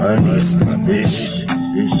the money, it's my mission.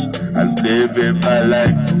 I live in my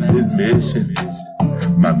life, this mission.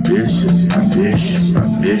 My mission, my mission, my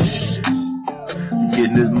mission. I'm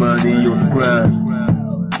getting this money on the grind.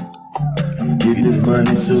 I'm getting this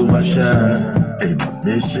money so I shine. Hey, my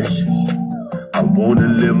mission. I wanna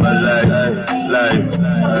live my life.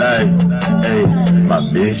 Hey, my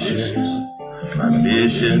mission. My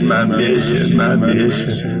mission, my mission, my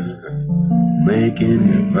mission. Making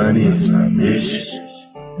the money is my mission.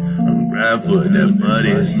 I'm rap for that money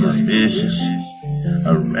is my mission.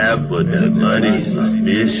 I rap for that money is my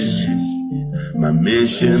mission. My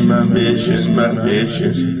mission, my mission, my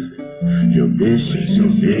mission. Your mission, your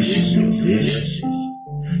mission, your mission.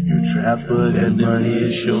 You trap for that money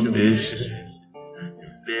is your mission. You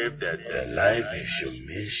live that life is your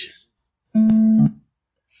mission.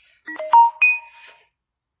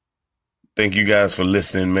 Thank you guys for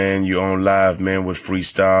listening, man. You're on live, man, with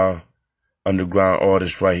Freestyle, underground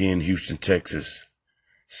artist right here in Houston, Texas.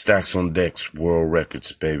 Stacks on Decks, World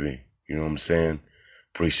Records, baby. You know what I'm saying?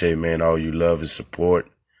 Appreciate, man, all you love and support.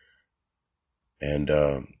 And,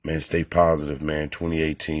 man, stay positive, man.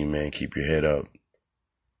 2018, man. Keep your head up.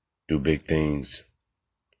 Do big things.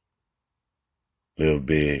 Live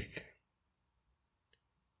big.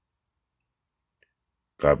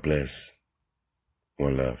 God bless.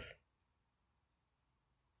 One love.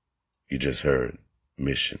 You just heard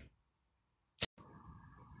Mission.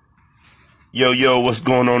 Yo, what's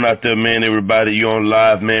going on out there, man? Everybody, you on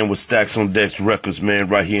live, man, with Stacks on Decks Records, man,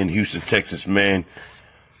 right here in Houston, Texas, man.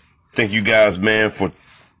 Thank you guys, man, for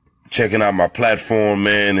checking out my platform,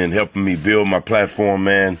 man, and helping me build my platform,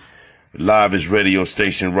 man. Live is radio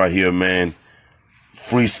station right here, man.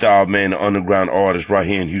 Freestyle, man, the underground artist right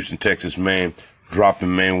here in Houston, Texas, man.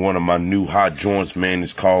 Dropping, man, one of my new hot joints, man.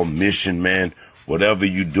 It's called Mission, man. Whatever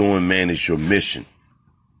you doing, man, it's your mission.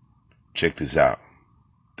 Check this out.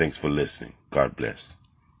 Thanks for listening. God bless.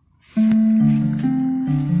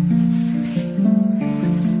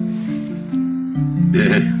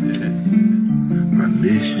 Yeah. My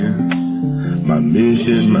mission, my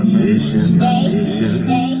mission, my mission, my mission.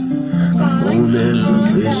 I'm on that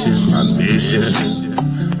mission, my mission.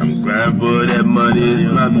 I'm grinding for that money, is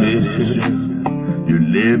my mission. You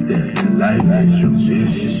live that life is your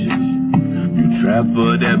mission. You trap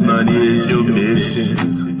for that money is your mission.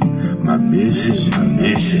 My mission, my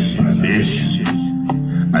mission, my mission.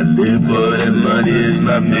 I live for that money is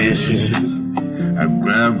my mission. I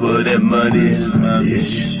grind for that money is my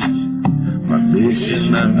mission. My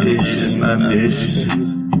mission, my mission, my mission.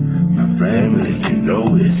 My family, you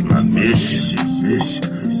know it's my mission.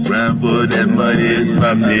 Grind for that money is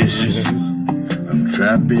my mission. I'm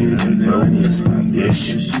trapping the money is my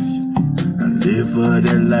mission. I live for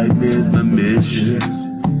that life is my mission.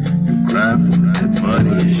 You grind for that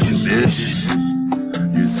money is your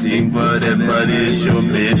mission. You sing for that money is your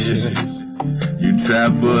mission. You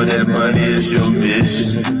trap for that money is your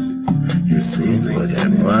mission. You sing for that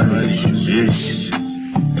money is your mission.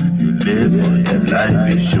 You live for that life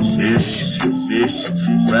is your mission.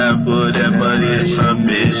 Grind for that money is my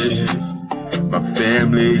mission. My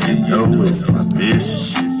family, you know it's my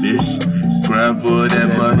mission. Grind for that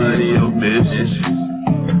money is your mission.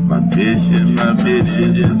 My mission, my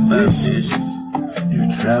mission is my mission. You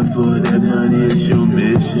trap for that money is your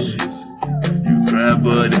mission. You grind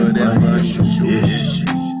for that money is your mission.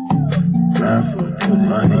 Grind for that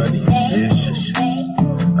money is your mission.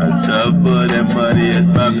 I love for that money is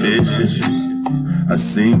my mission. I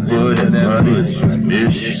sing for that money is your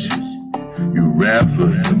mission. You rap for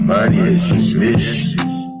the money is your mission.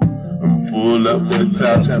 I'm pull up the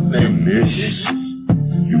top of that mission.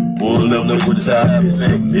 You pull up the top of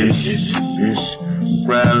that mission.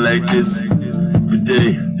 Grind like this every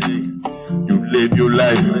day. You live your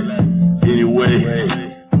life anyway.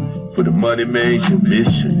 For the money, man, your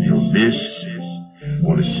mission, your mission.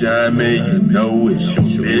 Wanna shine, man, you know it's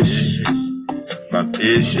your mission. My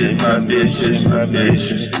mission, my mission, my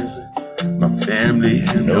mission. My family,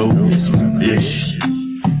 you know it's my mission.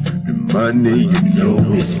 The money, you know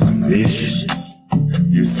it's my mission.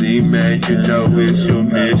 You see, man, you know it's your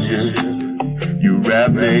mission. You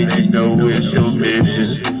rap, man, you know it's your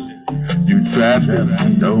mission. You trap, man,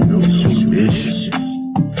 you know it's your mission.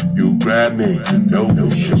 You grab me, you know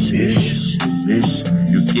it's your mission.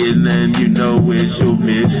 You getting, you know it's your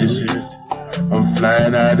mission. I'm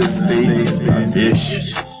flying out of state, it's my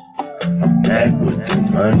mission. I'm back with the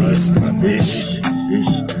money, it's my mission.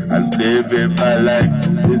 I live in my life,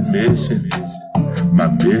 this mission. My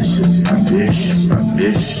mission, my mission, my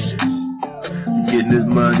mission. I'm getting this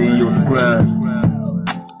money on the grind.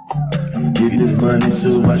 I'm getting this money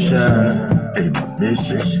so I shine. Hey, my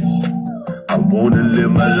mission. I wanna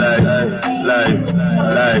live my life.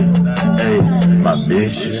 Hey, my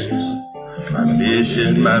mission. My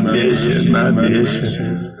mission, my mission, my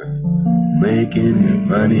mission. Making the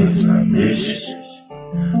money is my mission.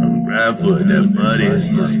 I'm rap for that money is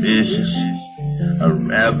my mission. I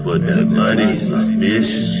rap for that money is my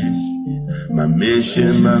mission. My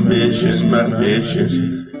mission, my mission, my mission.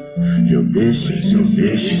 Your mission, your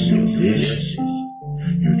mission, your mission.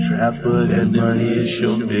 You trap for that money is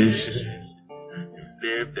your mission. You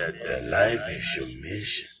live that life is your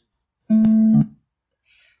mission.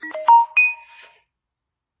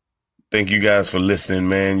 Thank you guys for listening,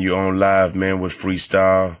 man. You're on live, man, with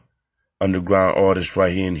Freestyle, underground artist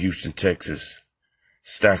right here in Houston, Texas.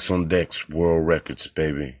 Stacks on Decks, World Records,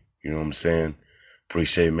 baby. You know what I'm saying?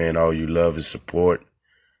 Appreciate, man, all you love and support.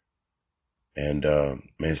 And,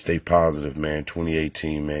 man, stay positive, man.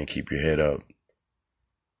 2018, man, keep your head up.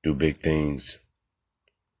 Do big things.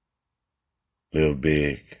 Live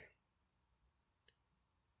big.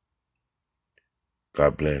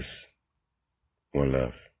 God bless. One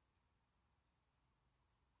love.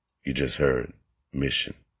 You just heard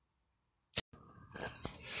Mission.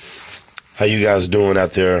 How you guys doing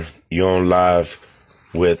out there? You're on live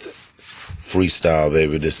with Freestyle,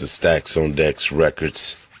 baby. This is Stacks on Decks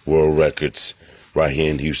Records, World Records, right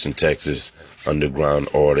here in Houston, Texas. Underground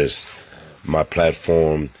artist. My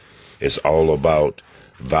platform is all about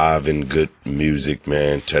vibing good music,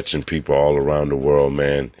 man. Touching people all around the world,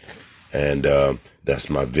 man. And that's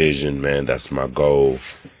my vision, man. That's my goal.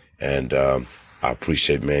 And I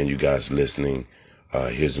appreciate, man, you guys listening.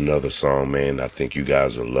 Here's another song, man, I think you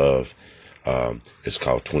guys will love. It's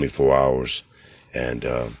called 24 Hours. And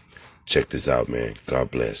check this out, man. God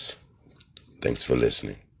bless. Thanks for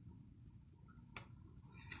listening.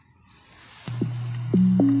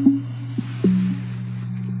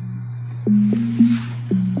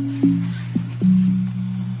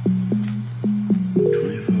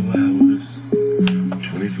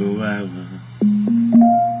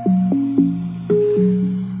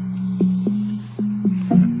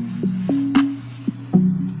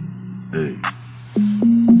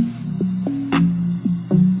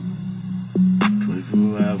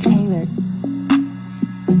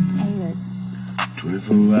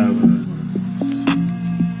 24 hours.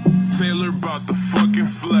 Taylor about the fucking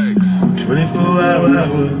flex. 24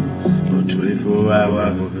 hours. Oh, 24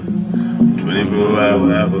 hours. 24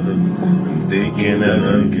 hours. I'm thinking of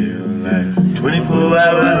you, girl. Like 24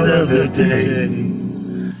 hours of the day.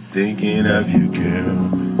 Thinking of you,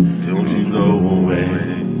 girl. Don't you go away.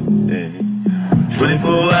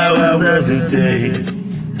 24 hours of the day.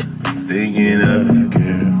 Thinking of you,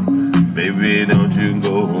 girl. Baby, don't you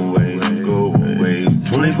go away. Go away.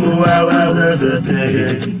 24 hours of the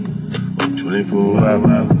day. 24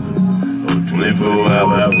 hours, oh 24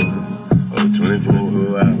 hours, oh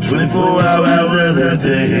 24 hours, 24 hours of the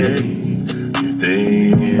day.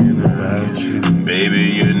 Thinking about you, baby,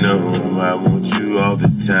 you know I want you all the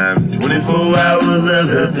time. 24 hours of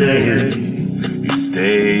the day, you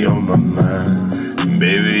stay on my mind.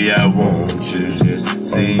 Baby, I want to just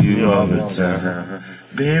see you all the time.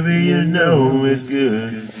 Baby, you know it's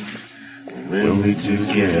good when we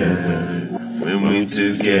together, when we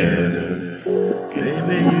together.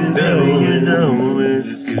 Baby, you know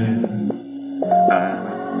it's good.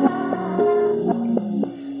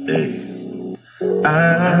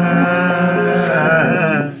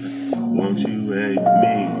 Won't you hate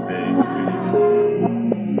me, baby?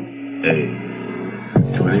 Hey,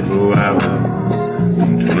 24 hours,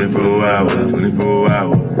 24 hours, 24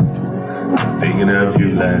 hours. Thinking of you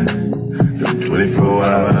like 24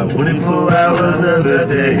 hours, 24 hours of the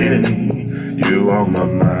day. You on my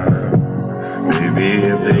mind.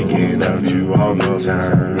 Baby, I'm thinking of you all the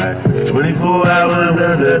time. Like 24 hours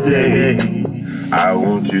of the day. I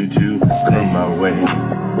want you to come my way.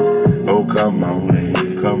 Oh, come my way,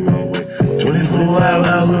 come my way. 24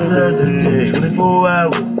 hours of the day. 24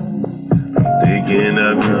 hours. I'm thinking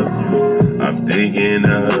of you. I'm thinking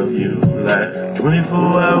of you. Like 24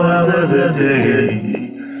 hours of the day.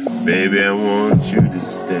 Baby, I want you to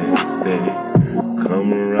stay, stay.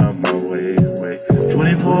 Come around my way, way.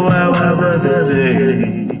 24 hours of the day.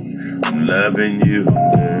 I'm loving you,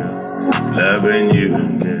 girl. Loving you,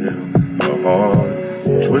 girl. My heart.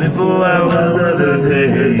 24 hours of the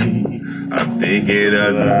day. I'm thinking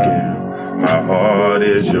of you, girl. My heart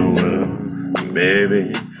is your world, baby.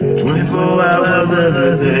 24 hours of the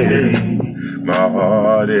day. My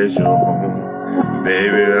heart is your home,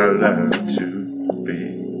 baby. I love to be.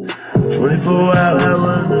 24 hours of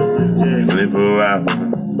the day. 24 hours.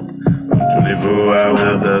 24 hours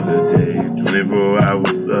of the day, 24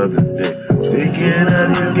 hours of the day. Thinking of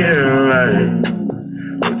you, girl, right?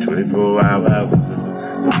 Oh, 24 hours,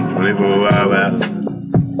 24 hours,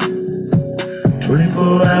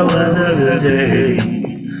 24 hours of the day.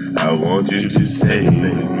 I want you to stay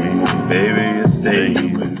with me, baby, you stay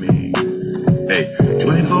with me. Hey,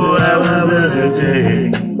 24 hours of the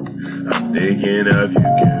day. I'm thinking of you,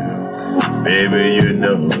 girl. Baby, you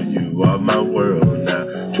know you are my world now.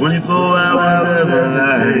 24 hours of the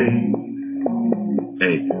night.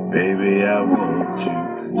 Hey, baby, I want you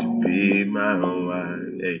to be my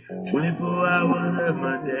wife. Hey, 24 hours of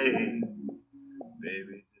my day.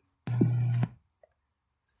 Baby,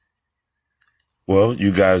 Well,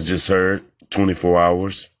 you guys just heard 24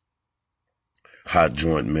 hours. Hot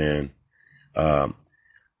joint, man.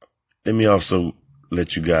 Let me also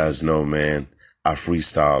let you guys know, man, I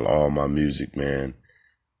freestyle all my music, man.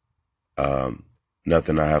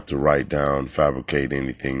 Nothing I have to write down, fabricate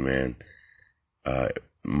anything, man.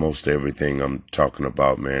 Most everything I'm talking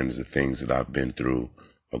about, man, is the things that I've been through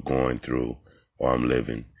or going through or I'm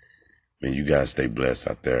living. Man, you guys stay blessed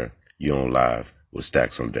out there. You on live with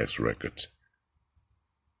Stacks on Decks Records.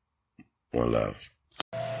 One love.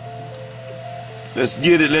 Let's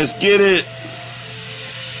get it. Let's get it.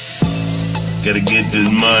 gotta get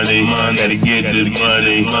this money, gotta get this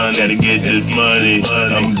money, gotta get this money.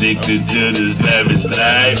 I'm addicted to this lavish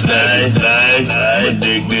life.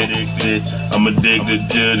 I'm addicted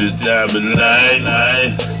to this diamond light.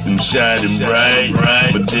 I'm shining bright.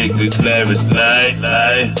 I'm addicted to lavish life.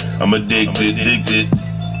 I'm addicted.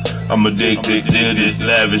 I'm addicted to this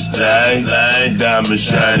lavish life. Diamond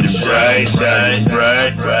shining bright.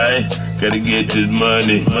 Gotta get this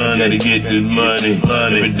money, gotta get this money.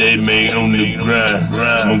 Every day, man, on the grind.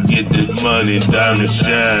 I'ma get this money, diamond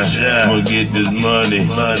shine. I'ma get this money,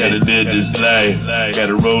 gotta live this life.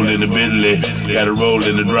 Gotta roll in the Bentley, gotta roll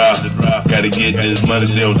in the drop. Gotta get this money,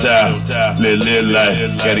 stay on top. Live life,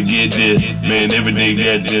 gotta get this. Man, every day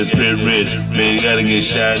got this pretty rich. Man, gotta get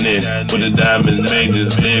shining. With the diamonds, make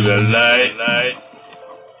this live a light.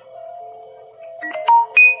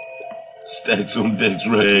 Stacks on Decks,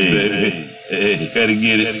 right, baby. Hey, gotta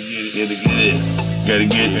get it. Gotta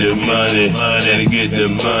get the money, gotta get the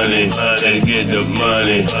money, gotta get the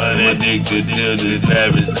money. I'm addicted to this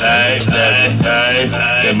lavish life.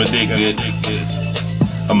 I'm addicted.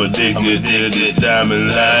 I'm addicted to this diamond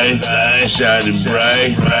life, shining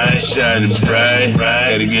bright, shining bright.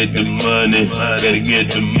 Gotta get the money, gotta get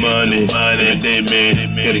the money. Every day, man,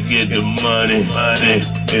 gotta get the money.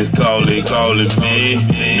 It's calling me.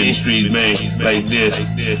 In the street, man, like this.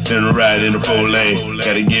 Turn a ride in the 4-lane.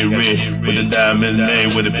 Gotta get rich with the diamond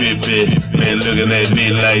name, with the pit. Man, looking at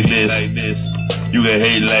me like this. You can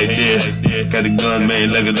hate like this. Got the gun,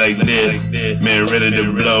 man, looking like this. Man, ready to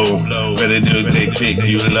blow. Ready to take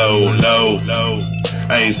you low.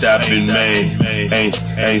 I ain't stopping, man. Ain't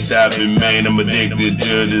stopping, man. I'm addicted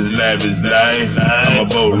to this lavish life. I'm a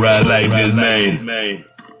boat ride like this, man.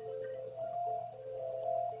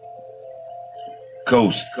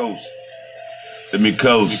 Coast. Let me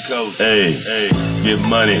coast. Hey, get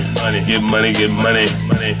money.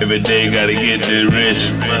 Every day gotta get the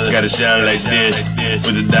rich. Gotta shine like this.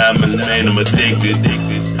 With the diamonds, man, I'm addicted.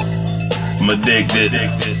 I'm addicted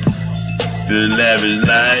to the lavish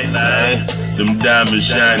life. Them diamonds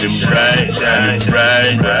shining bright.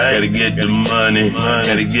 Gotta get the money,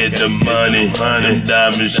 gotta get the money. Them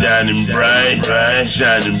diamonds shining bright.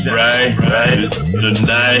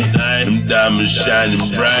 Tonight, them diamonds shining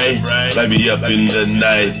bright. Light me up in the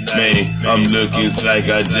night, man. I'm looking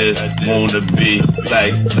like I just wanna be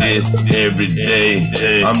like this every day.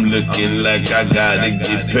 I'm looking like I gotta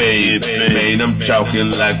get paid, man. I'm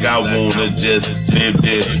talking like I wanna just live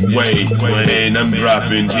this way, man. I'm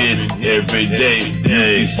dropping hits every day.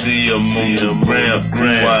 You see them on the ground, who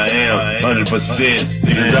I am, 100%.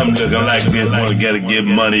 Cause I'm looking like this, wanna gotta get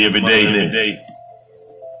money every day.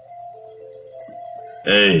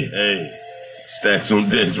 Hey, Stacks on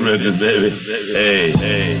Decks Records, baby. Hey,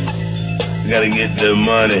 gotta get the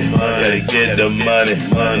money, gotta get the money,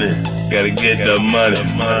 gotta get the money.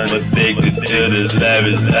 I'm addicted to this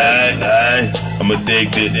lavish life. I'm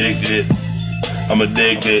addicted.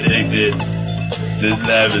 This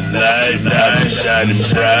lavish life, diamond shining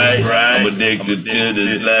bright. I'm addicted to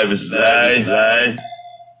this lavish life.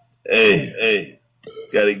 Hey,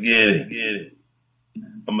 gotta get it.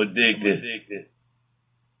 I'm addicted.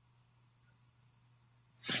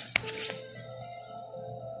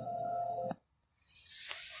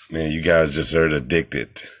 Man, you guys just heard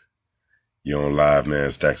Addicted. You're on live,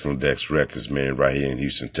 man. Stacks on Decks Records, man, right here in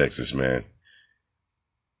Houston, Texas, man.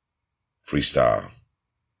 Freestyle.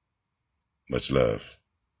 Much love.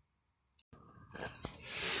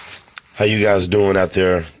 How you guys doing out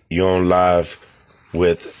there? You're on live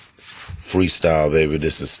with Freestyle, baby.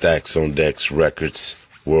 This is Stacks on Decks Records,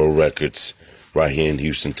 World Records, right here in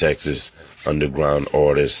Houston, Texas. Underground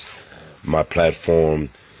artist. My platform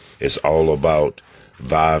is all about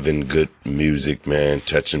vibing good music, man.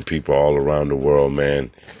 Touching people all around the world,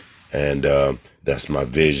 man. And that's my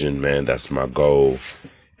vision, man. That's my goal.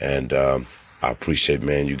 And I appreciate,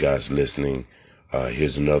 man, you guys listening.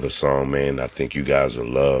 Here's another song, man, I think you guys will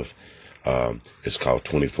love. It's called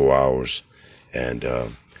 24 Hours. And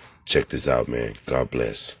check this out, man. God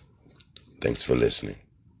bless. Thanks for listening.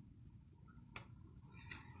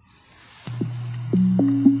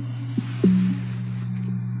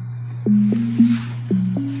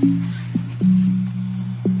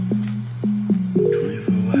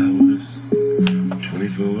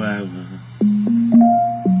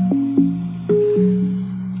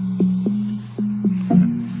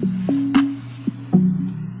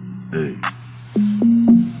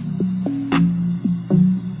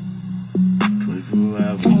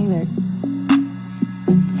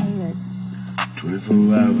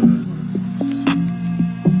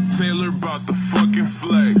 Taylor about the fucking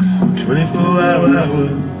flex. 24 hours,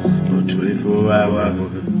 24 hours,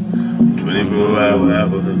 24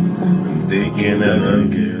 hours. I'm thinking of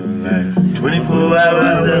you, like 24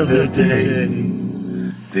 hours of the day.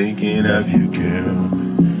 Thinking of you, girl.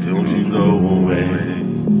 Don't you go away.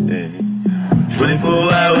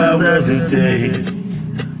 24 hours of the day.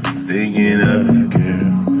 Thinking of you, girl.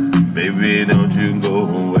 Baby, don't you go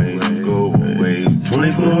away.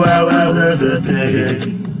 24 hours of the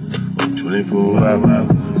day. 24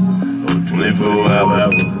 hours, 24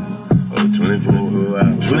 hours,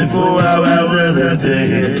 24 hours of the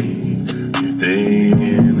day.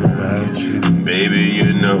 Thinking about you, baby,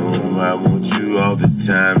 you know I want you all the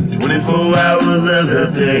time. 24 hours of the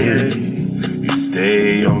day, you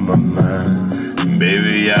stay on my mind.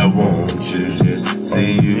 Baby, I want to just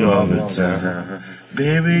see you all the time.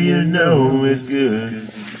 Baby, you know it's good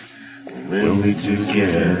when we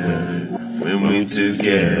together.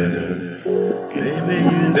 Baby,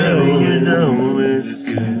 you know it's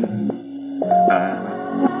good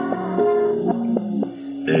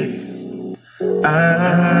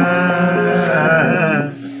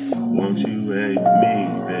Won't you hate me,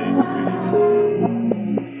 baby?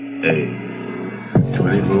 Hey,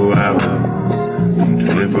 24 hours,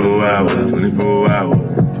 24 hours, 24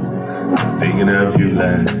 hours. Thinking of you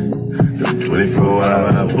like 24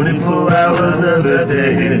 hours, 24 hours of the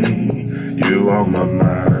day. You on my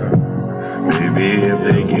mind, baby. I'm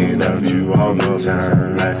thinking of you all the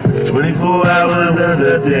time, like 24 hours of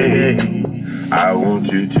the day. I want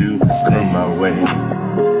you to come my way.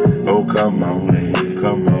 Oh, come my way,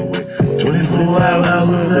 come my way. 24 hours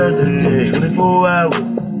of the day, 24 hours.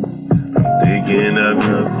 I'm thinking of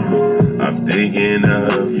you, I'm thinking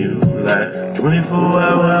of you like 24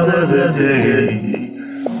 hours of the day.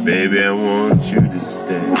 Baby, I want you to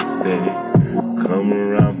stay. Come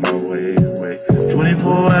around my way.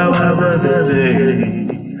 24 hours of the day.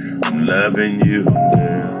 I'm loving you,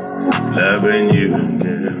 girl. Loving you,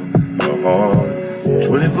 girl. My heart.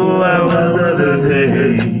 24 hours of the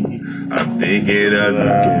day. I'm thinking of you,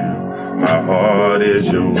 girl. My heart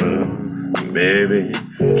is your world, baby.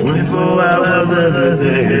 24 hours of the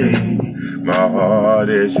day. My heart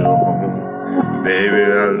is your home, baby.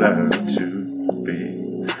 I love to be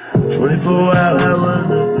 24 hours of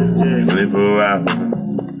the day. 24 hours.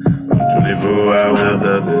 24 hours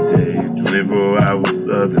of the day. 24 hours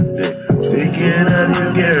of the day. Thinking of you,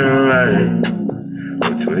 girl, right?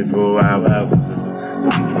 24 hours.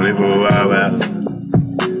 24 hours.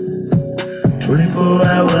 24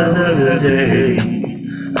 hours of the day.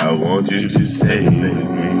 I want you to stay with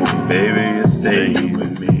me, baby, you stay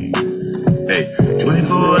with me. Hey,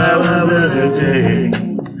 24 hours of the day.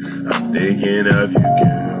 I'm thinking of you,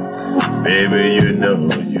 girl. Baby, you know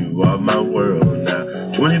you are my world now.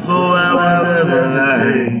 24 hours of the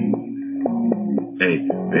night. Hey,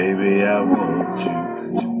 baby, I want you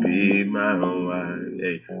to be my wife.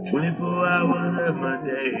 Hey, 24 hours of my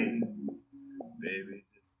day. Baby.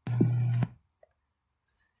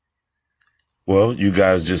 Well, you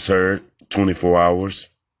guys just heard 24 hours.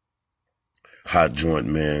 Hot joint,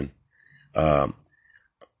 man.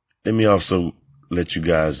 Let me also let you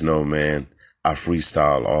guys know, man, I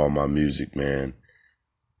freestyle all my music, man.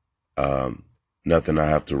 Nothing I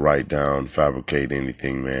have to write down, fabricate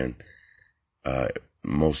anything, man.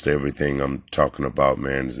 Most everything I'm talking about,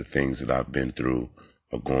 man, is the things that I've been through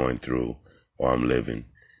or going through or I'm living.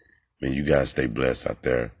 Man, you guys stay blessed out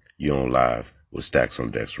there. You on live with Stacks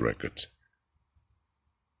on Decks Records.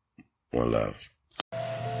 One love.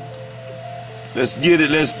 Let's get it,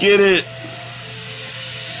 let's get it.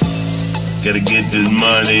 Gotta get this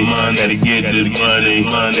money, gotta get this money,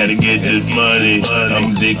 gotta get this money.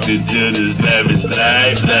 I'm addicted to this lavish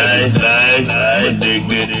life.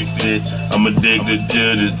 I'm addicted to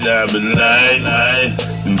this diamond light.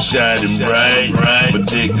 I'm shining bright. I'm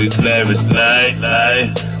addicted to lavish light.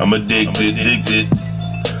 I'm addicted.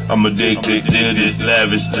 I'm addicted to this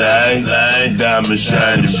lavish life. Diamond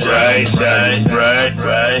shining bright.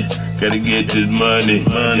 Gotta get this money,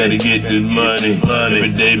 gotta get this money. Every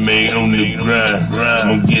day, man, on the grind.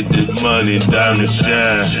 I'ma get this money, diamond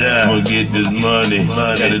shine. I'ma get this money,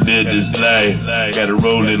 gotta live this life. Gotta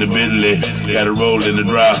roll in the Bentley, gotta roll in the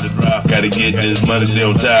drop. Gotta get this money, stay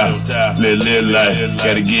on top. Live life,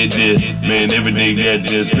 gotta get this. Man, every day got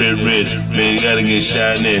this pretty rich. Man, gotta get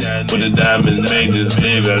shining. With the diamonds, make this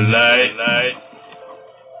live a light.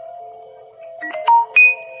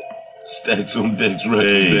 Stacks on Decks Records,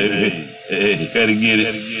 baby. Hey, gotta get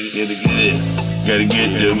it, gotta get it. Gotta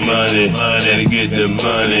get the money, gotta get the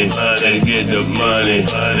money, gotta get the money.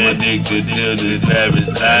 I'm addicted to this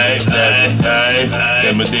lavish life.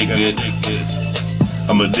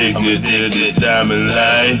 I'm addicted to this diamond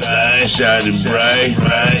life. Shining bright.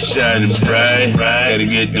 Gotta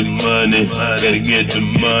get the money, gotta get the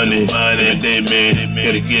money. Every day, man,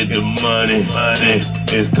 gotta get the money.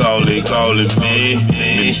 It's calling me.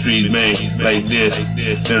 In the street, man, like this.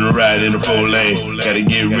 Turn a ride in the 4-lane. Gotta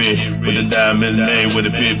get rich with the diamonds, man,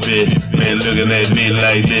 with the pit. Man, looking at me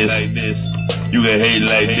like this. You can hate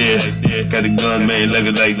like this. Got the gun, man,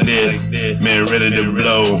 looking like this. Man, ready to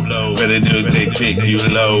blow. Ready to take you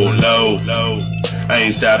low. I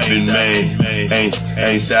ain't stopping, man.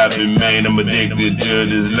 Ain't stopping, man. I'm addicted to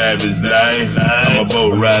this lavish life. I'm a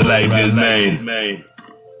boat ride like this, man.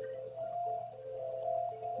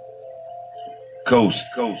 Coast.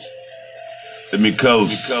 Let me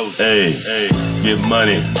coast. Hey, get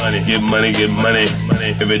money.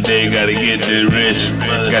 Every day gotta get this rich.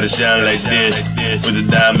 Gotta shine like this. With the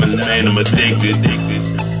diamonds, man, I'm addicted.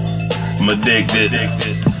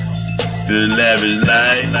 To the lavish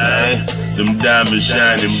life. Them diamonds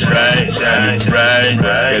shining bright, shining bright.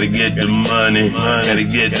 Gotta get the money, gotta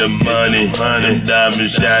get the money. Them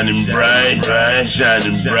diamonds shining bright,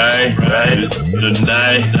 shining bright.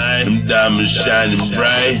 Tonight, them diamonds shining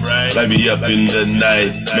bright. Light me up in the night,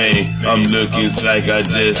 man. I'm looking like I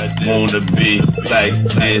just wanna be like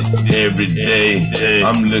this every day.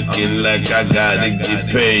 I'm looking like I gotta get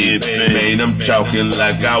paid, man. I'm talking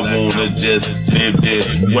like I wanna just live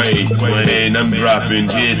this way, man. I'm dropping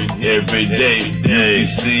hits every day. You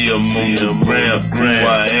see them on the ground, who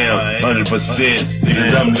I am, 100%.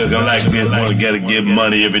 Cause I'm looking like this, wanna gotta get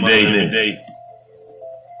money every day.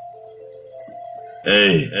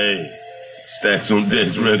 Hey, Stacks on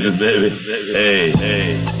Decks Records, baby. Hey,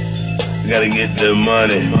 gotta get the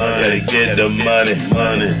money, gotta get the money,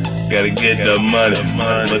 gotta get the money.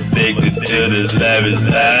 I'm addicted to this lavish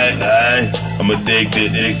life. I'm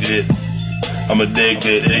addicted. I'm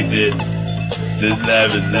addicted. This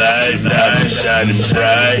lavish life, diamond shining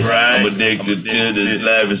bright. I'm addicted to this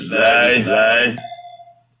lavish life.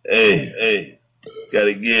 Hey,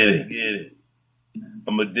 gotta get it.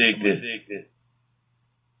 I'm addicted.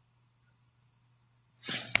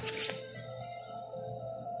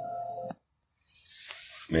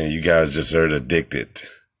 Man, you guys just heard Addicted.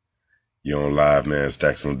 You're on live, man.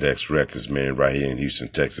 Stacks on Decks Records, man, right here in Houston,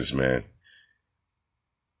 Texas, man.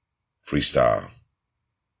 Freestyle.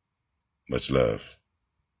 Much love.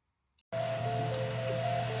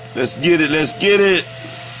 Let's get it.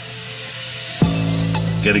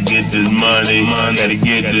 Gotta get this money, gotta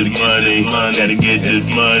get this money, gotta get this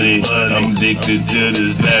money. I'm addicted to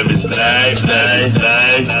this lavish life.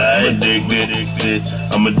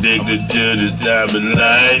 I'm addicted to this diamond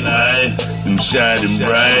light. I'm shining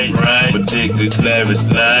bright. I'm addicted to lavish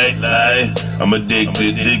life. I'm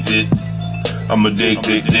addicted. I'm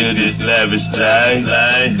addicted to this lavish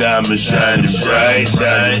life. Diamond shining bright.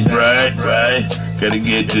 Gotta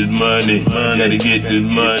get this money, gotta get this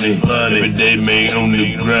money. Every day, man, on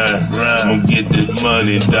the grind. I'm gonna get this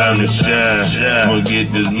money, diamond shine. I'm gonna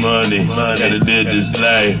get this money, gotta live this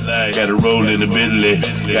life. Gotta roll in the Bentley,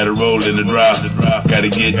 gotta roll in the drop.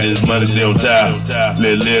 Gotta get this money, stay on top.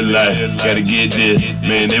 Live life, gotta get this.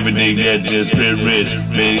 Man, every day got this pretty rich.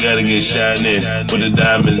 Man, gotta get shining. With the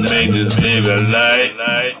diamonds, make this live a light.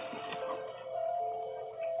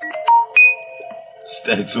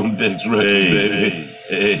 Stacks on Decks Records, baby.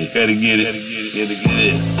 Hey, gotta get it.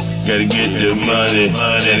 Gotta get the money,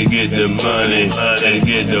 gotta get the money, gotta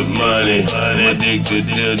get the money. I'm addicted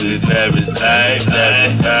to this lavish life.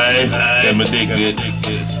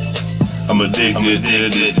 I'm addicted to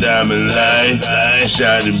this diamond life.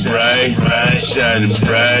 Shining bright.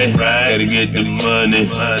 Gotta get the money,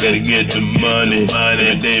 gotta get the money.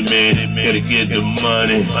 Every day, man, gotta get the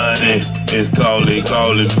money. It's calling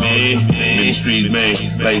me. In the street, man,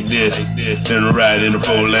 like this. Turn a ride in the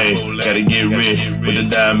 4-lane. Gotta get rich with the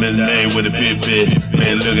diamond man, with the pit.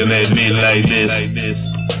 Man, looking at me like this.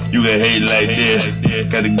 You can hate like this.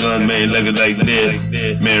 Got the gun, man, looking like this.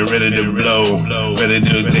 Man, ready to blow. Ready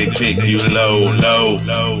to take you low.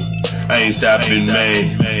 I ain't stopping, man.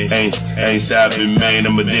 Ain't stopping, man.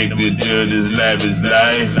 I'm addicted to this lavish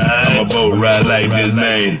life. I'm a boat ride like this,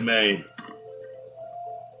 man.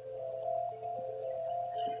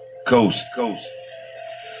 Coast.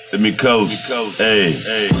 Let me coast. Hey,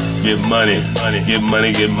 get money.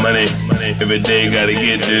 Every day gotta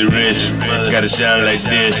get this rich. Gotta shine like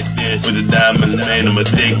this. With the diamonds, man, I'm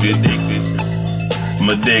addicted.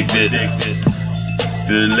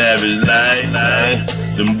 To the lavish life.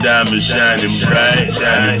 Them diamonds shining bright.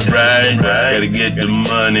 Gotta get the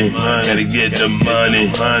money, gotta get the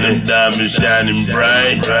money. Them diamonds shining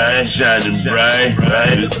bright.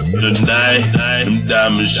 Tonight, them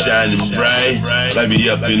diamonds shining bright. Light me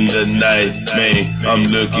up in the night, man. I'm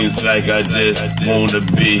looking like I just wanna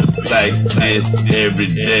be like this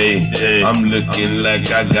every day. I'm looking like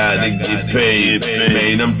I gotta get paid,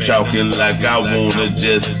 man. I'm talking like I wanna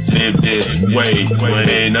just live this way,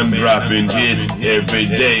 man. I'm dropping hits every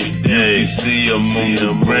day. You see them on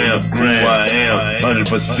the ground, who I am,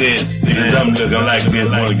 100%. Cause I'm looking like this,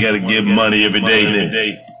 wanna gotta get money every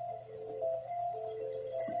day.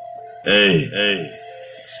 Hey,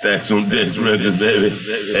 Stacks on Decks Records, baby.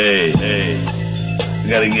 Hey,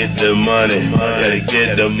 gotta get the money, gotta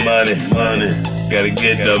get the money, gotta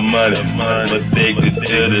get the money. I'm addicted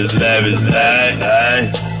to this lavish life.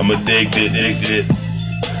 I'm addicted.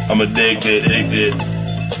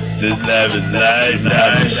 This lavish life,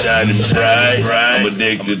 diamond shining bright. I'm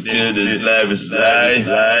addicted to this lavish life.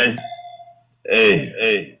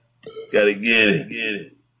 Hey, gotta get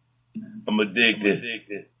it. I'm addicted.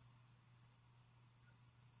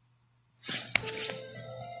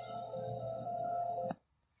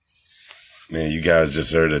 Man, you guys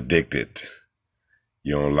just heard Addicted.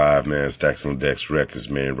 You're on live, man. Stacks on Decks Records,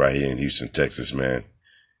 man, right here in Houston, Texas, man.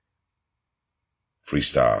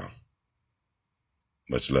 Freestyle.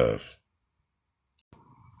 Much love.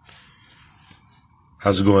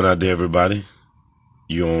 How's it going out there, everybody?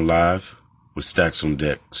 You're on live with Stacks on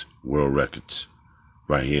Decks World Records,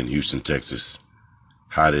 right here in Houston, Texas.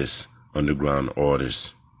 Hottest underground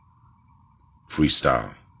artist,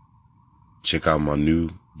 freestyle. Check out my new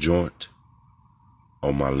joint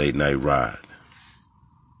on my late night ride.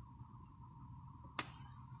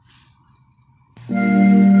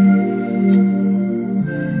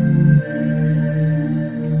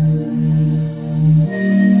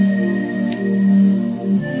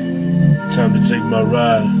 Time to take my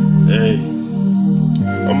ride. Hey,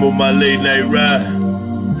 I'm on my late night ride.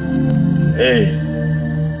 Hey,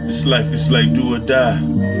 this life is like do or die.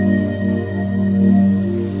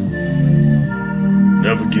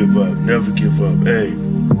 Never give up, never give up. Hey,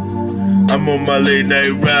 I'm on my late night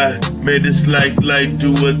ride. Man, it's like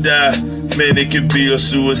do or die. Man, it can be a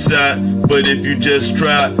suicide, but if you just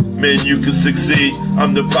try, man, you can succeed.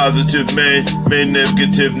 I'm the positive man, man,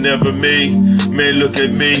 negative never me. Man, look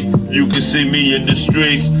at me, you can see me in the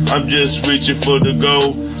streets. I'm just reaching for the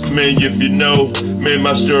goal. Man, if you know, man,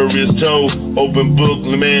 my story is told. Open book,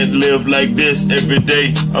 man, live like this every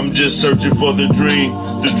day. I'm just searching for the dream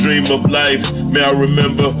of life. Man, I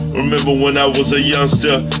remember when I was a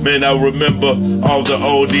youngster. Man, I remember all the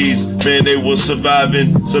oldies. Man, they were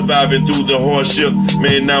surviving through the hardship.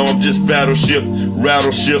 Man, now I'm just rattleship.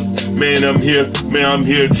 Man, I'm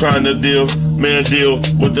here trying to deal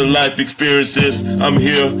with the life experiences. I'm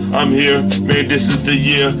here, man, this is the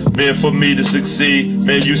year, man, for me to succeed.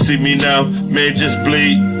 Man, you see me now, man, just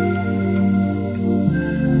bleed.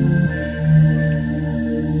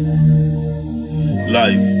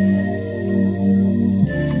 Life.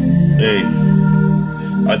 Hey,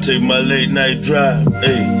 I take my late night drive.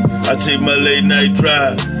 Hey, I take my late night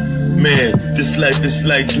drive. Man, this life is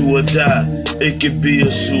like do or die. It could be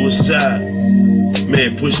a suicide.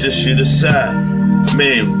 Man, push that shit aside.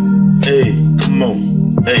 Man, hey, come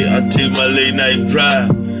on. Hey, I take my late night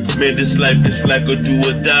drive. Man, this life is like a do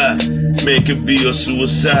or die. Man, it could be a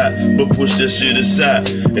suicide, but push that shit aside.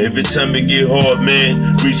 Every time it get hard,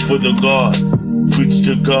 man, reach for the God. Reach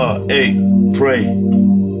to God, hey, pray.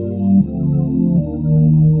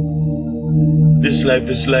 This life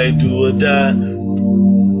is like do or die.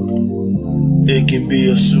 It can be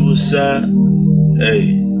a suicide,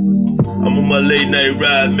 hey. I'm on my late night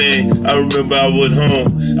ride, man. I remember I was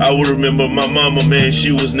home. I would remember my mama, man,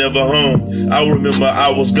 she was never home. I remember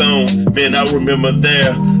I was gone, man, I remember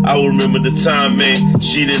there. I remember the time, man,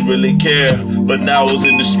 she didn't really care. But now I was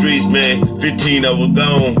in the streets, man, 15 I was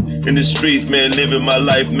gone. In the streets, man, living my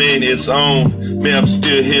life, man, it's on. Man, I'm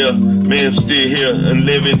still here, man, I'm still here and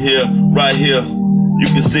living here, right here. You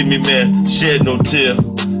can see me, man, shed no tear.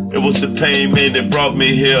 It was the pain, man, that brought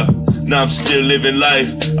me here. Now I'm still living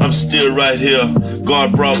life, I'm still right here.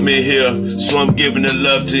 God brought me here, so I'm giving the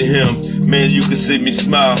love to him. Man, you can see me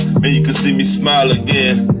smile, man, you can see me smile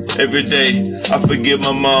again. Every day, I forgive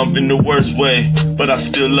my mom in the worst way, but I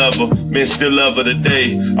still love her, man, still love her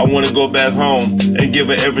today. I wanna go back home and give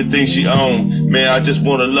her everything she owned. Man, I just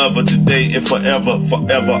wanna love her today and forever,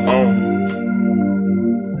 forever on.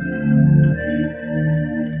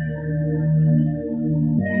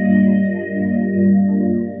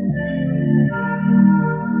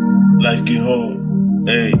 Life get hard,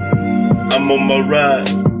 hey, I'm on my ride,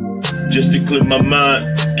 just to clear my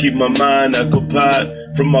mind, keep my mind occupied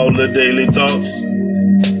from all the daily thoughts.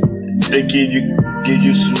 They give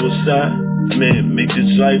you suicide, man, make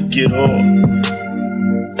this life get hard.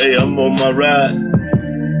 Hey, I'm on my ride,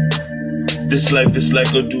 this life is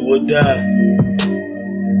like a do or die.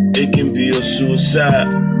 It can be a suicide,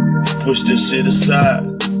 push this shit aside,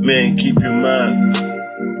 man, keep your mind.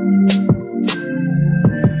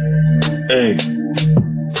 Hey,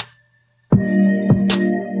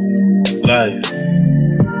 life,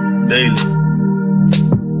 daily,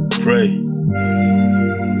 pray.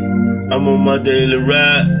 I'm on my daily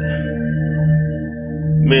ride,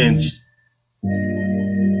 man.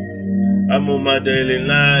 I'm on my daily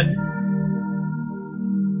ride.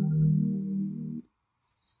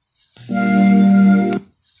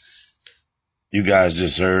 You guys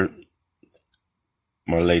just heard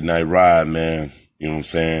my late night ride, man. You know what I'm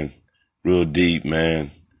saying? Real deep,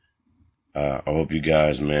 man. I hope you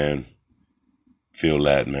guys, man, feel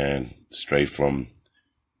that, man. Straight from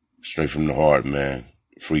the heart, man.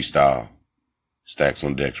 Freestyle. Stacks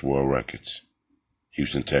on Decks World Records.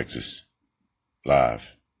 Houston, Texas.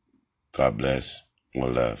 Live. God bless.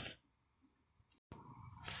 One love.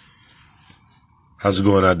 How's it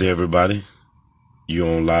going out there, everybody? You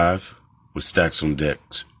on live with Stacks on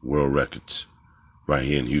Decks World Records right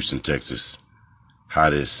here in Houston, Texas.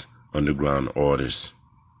 Hottest underground artist,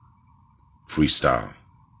 freestyle.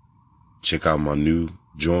 Check out my new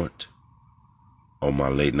joint on my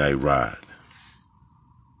late night ride.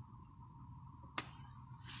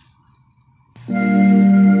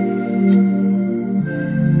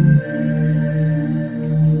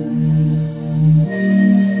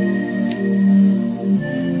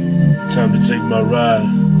 Time to take my ride,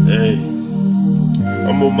 hey.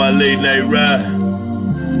 I'm on my late night ride,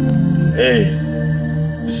 hey.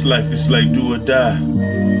 This life is like do or die.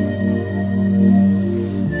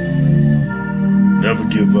 Never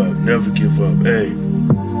give up, hey.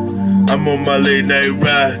 I'm on my late night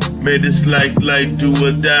ride, man, it's like do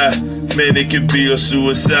or die. Man, it can be a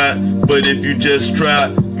suicide, but if you just try,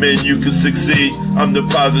 man, you can succeed. I'm the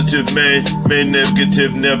positive man,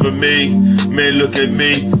 negative never me. Man, look at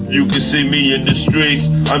me, you can see me in the streets.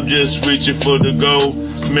 I'm just reaching for the goal.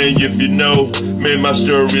 Man, if you know, man, my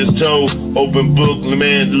story is told. Open book,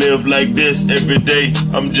 man, live like this every day.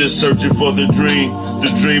 I'm just searching for the dream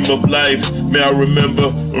of life. Man, I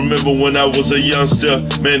remember when I was a youngster.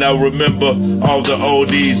 Man, I remember all the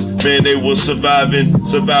oldies. Man, they were surviving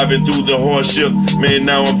through the hardship. Man,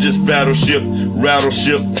 now I'm just battleship.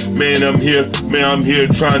 Man, I'm here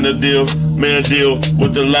trying to deal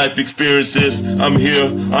with the life experiences. I'm here,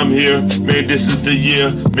 man, this is the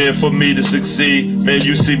year, man, for me to succeed. Man,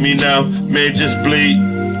 you see me now, man, just bleed.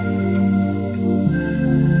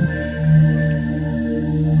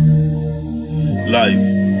 Life,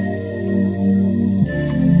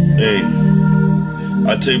 hey,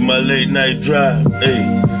 I take my late night drive, hey,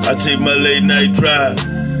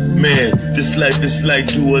 man, this life is like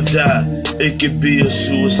do or die. It could be a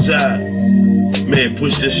suicide. Man,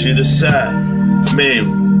 push that shit aside.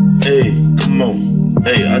 Man, hey, come on.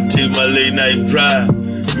 Hey, I take my late night drive.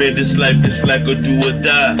 Man, this life is like a do or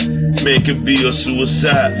die. Man, it could be a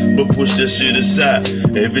suicide, but push that shit aside.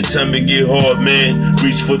 Every time it get hard, man,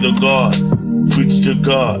 reach for the God. Reach to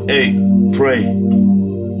God, hey, pray.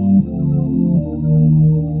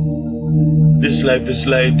 This life is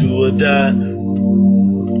like do or die.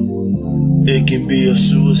 It can be a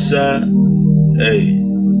suicide, hey.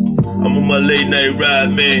 I'm on my late night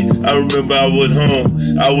ride, man. I remember I was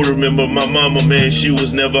home. I would remember my mama, man, she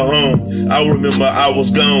was never home. I remember I was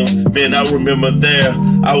gone, man, I remember there.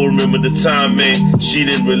 I remember the time, man, she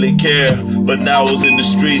didn't really care. But now I was in the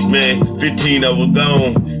streets, man, 15 I was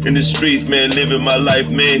gone. In the streets, man, living my life,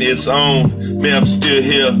 man, it's on. Man, I'm still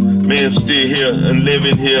here, and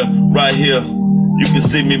living here, right here. You can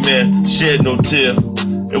see me, man, shed no tear.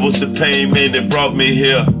 It was the pain, man, that brought me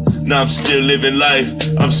here. Now I'm still living life,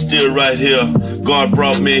 I'm still right here. God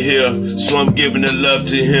brought me here, so I'm giving the love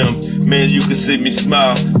to him. Man, you can see me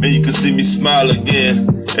smile, man, you can see me smile again.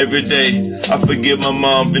 Every day, I forgive my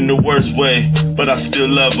mom in the worst way, but I still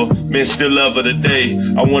love her, man, still love her today.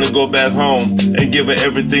 I wanna go back home and give her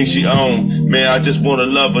everything she owned. Man, I just wanna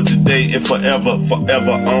love her today and forever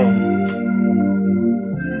on.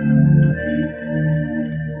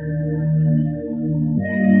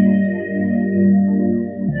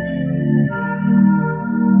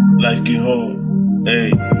 Life get hard,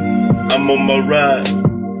 hey, I'm on my ride,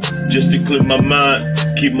 just to clear my mind,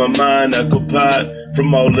 keep my mind occupied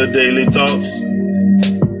from all the daily thoughts.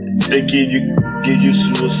 They give you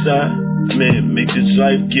suicide, man, make this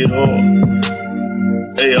life get hard.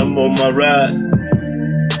 Hey, I'm on my ride,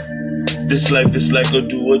 this life is like a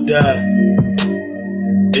do or die.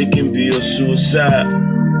 It can be a suicide,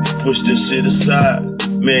 push this shit aside,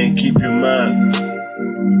 man, keep your mind.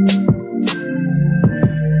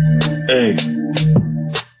 Hey,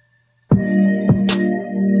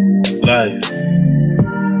 life,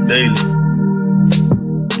 daily,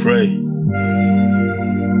 pray.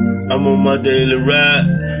 I'm on my daily ride,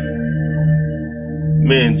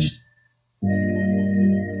 man.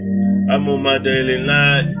 I'm on my daily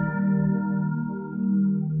ride.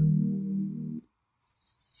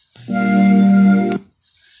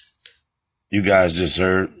 You guys just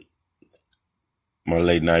heard my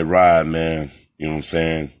late night ride, man. You know what I'm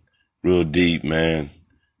saying? Real deep, man.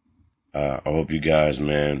 I hope you guys,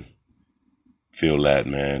 man, feel that,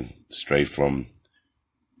 man. Straight from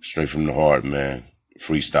the heart, man.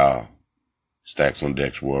 Freestyle. Stacks on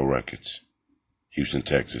Decks World Records. Houston,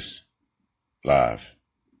 Texas. Live.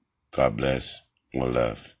 God bless. One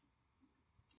love.